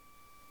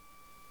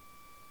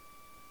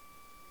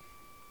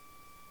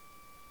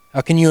 How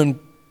can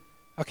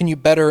you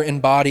better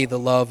embody the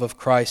love of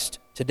Christ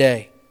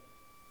today?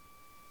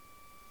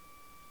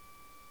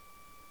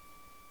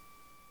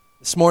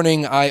 This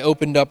morning I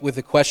opened up with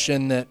a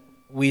question that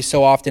we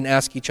so often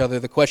ask each other,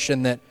 the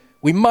question that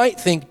we might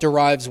think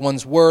derives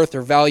one's worth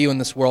or value in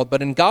this world,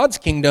 but in God's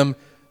kingdom,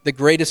 the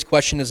greatest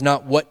question is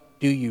not what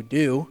do you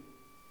do,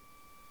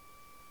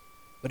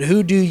 but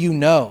who do you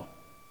know?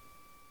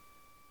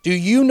 Do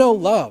you know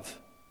love?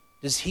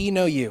 Does he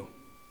know you?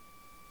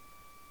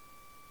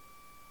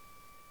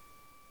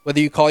 Whether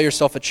you call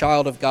yourself a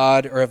child of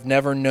God or have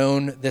never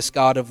known this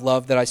God of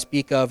love that I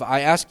speak of,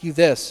 I ask you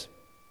this.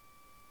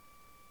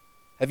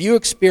 Have you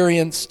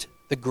experienced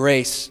the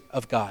grace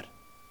of God?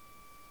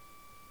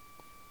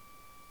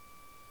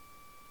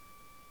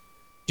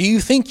 Do you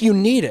think you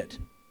need it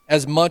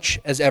as much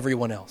as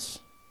everyone else?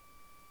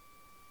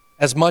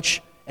 As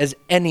much as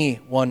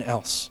anyone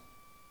else?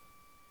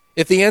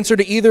 If the answer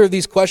to either of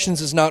these questions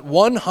is not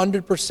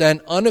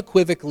 100%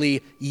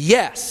 unequivocally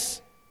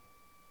yes,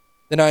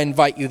 then I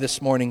invite you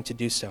this morning to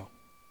do so.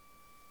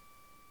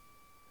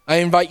 I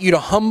invite you to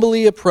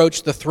humbly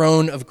approach the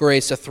throne of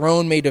grace, a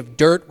throne made of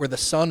dirt where the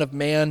Son of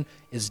Man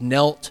is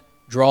knelt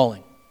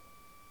drawing.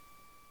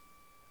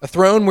 A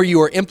throne where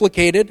you are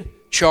implicated,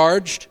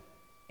 charged,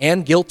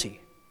 and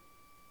guilty.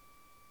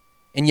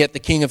 And yet the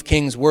King of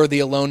Kings, worthy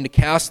alone to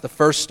cast the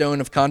first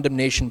stone of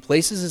condemnation,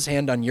 places his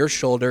hand on your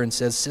shoulder and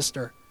says,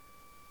 "Sister,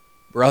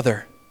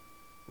 brother,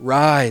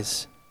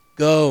 rise,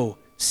 go,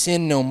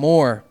 sin no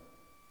more."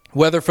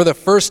 Whether for the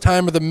first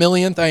time or the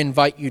millionth, I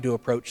invite you to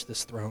approach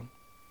this throne.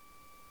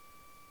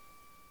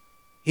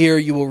 Here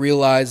you will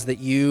realize that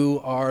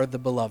you are the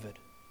beloved.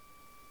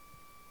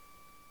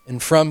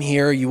 And from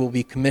here you will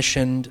be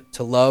commissioned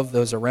to love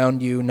those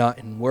around you, not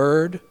in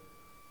word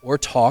or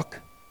talk,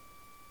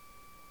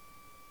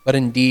 but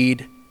in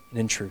deed and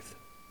in truth.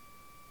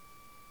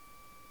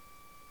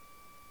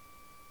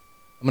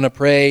 I'm going to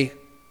pray.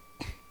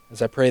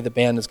 As I pray, the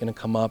band is going to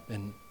come up,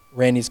 and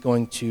Randy's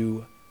going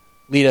to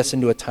lead us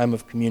into a time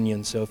of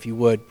communion. So if you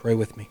would, pray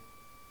with me.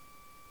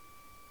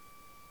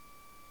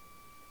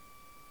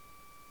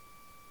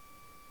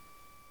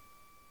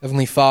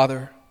 Heavenly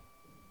Father,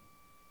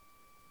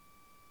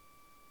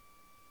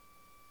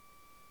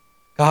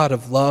 God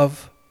of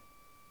love,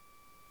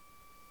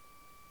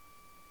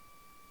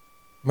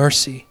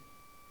 mercy,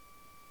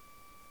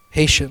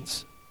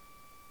 patience,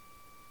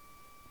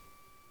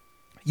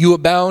 you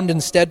abound in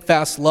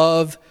steadfast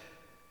love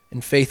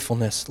and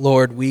faithfulness.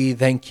 Lord, we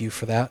thank you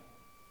for that.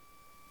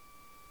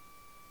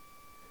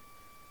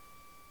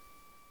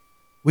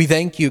 We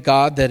thank you,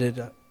 God,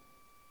 that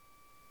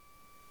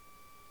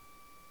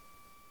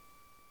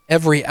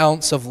every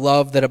ounce of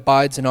love that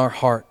abides in our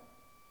heart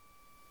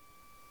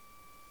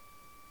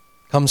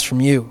comes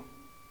from you.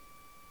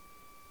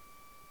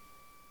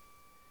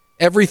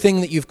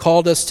 Everything that you've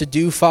called us to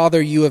do,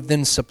 Father, you have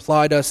then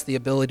supplied us the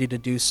ability to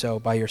do so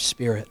by your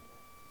Spirit.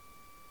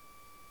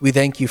 We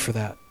thank you for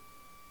that.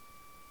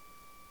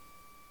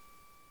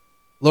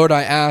 Lord,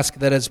 I ask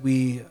that as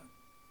we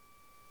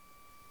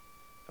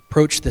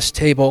approach this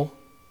table,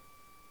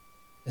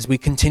 as we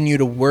continue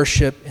to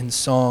worship in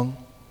song,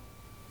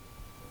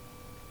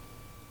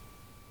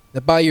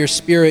 that by your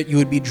Spirit you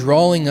would be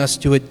drawing us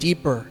to a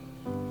deeper,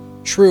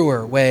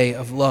 truer way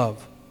of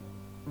love.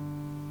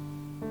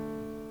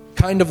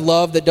 Kind of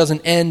love that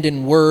doesn't end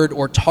in word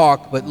or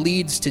talk, but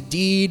leads to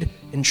deed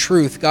and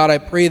truth. God, I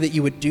pray that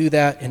you would do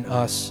that in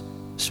us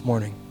this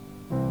morning.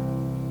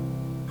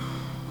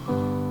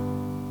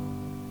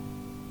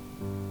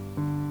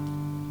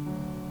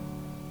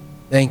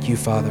 Thank you,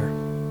 Father,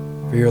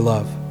 for your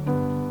love.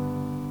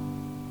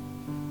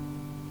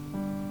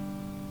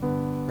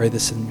 I pray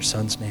this in your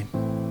Son's name.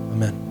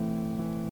 Amen.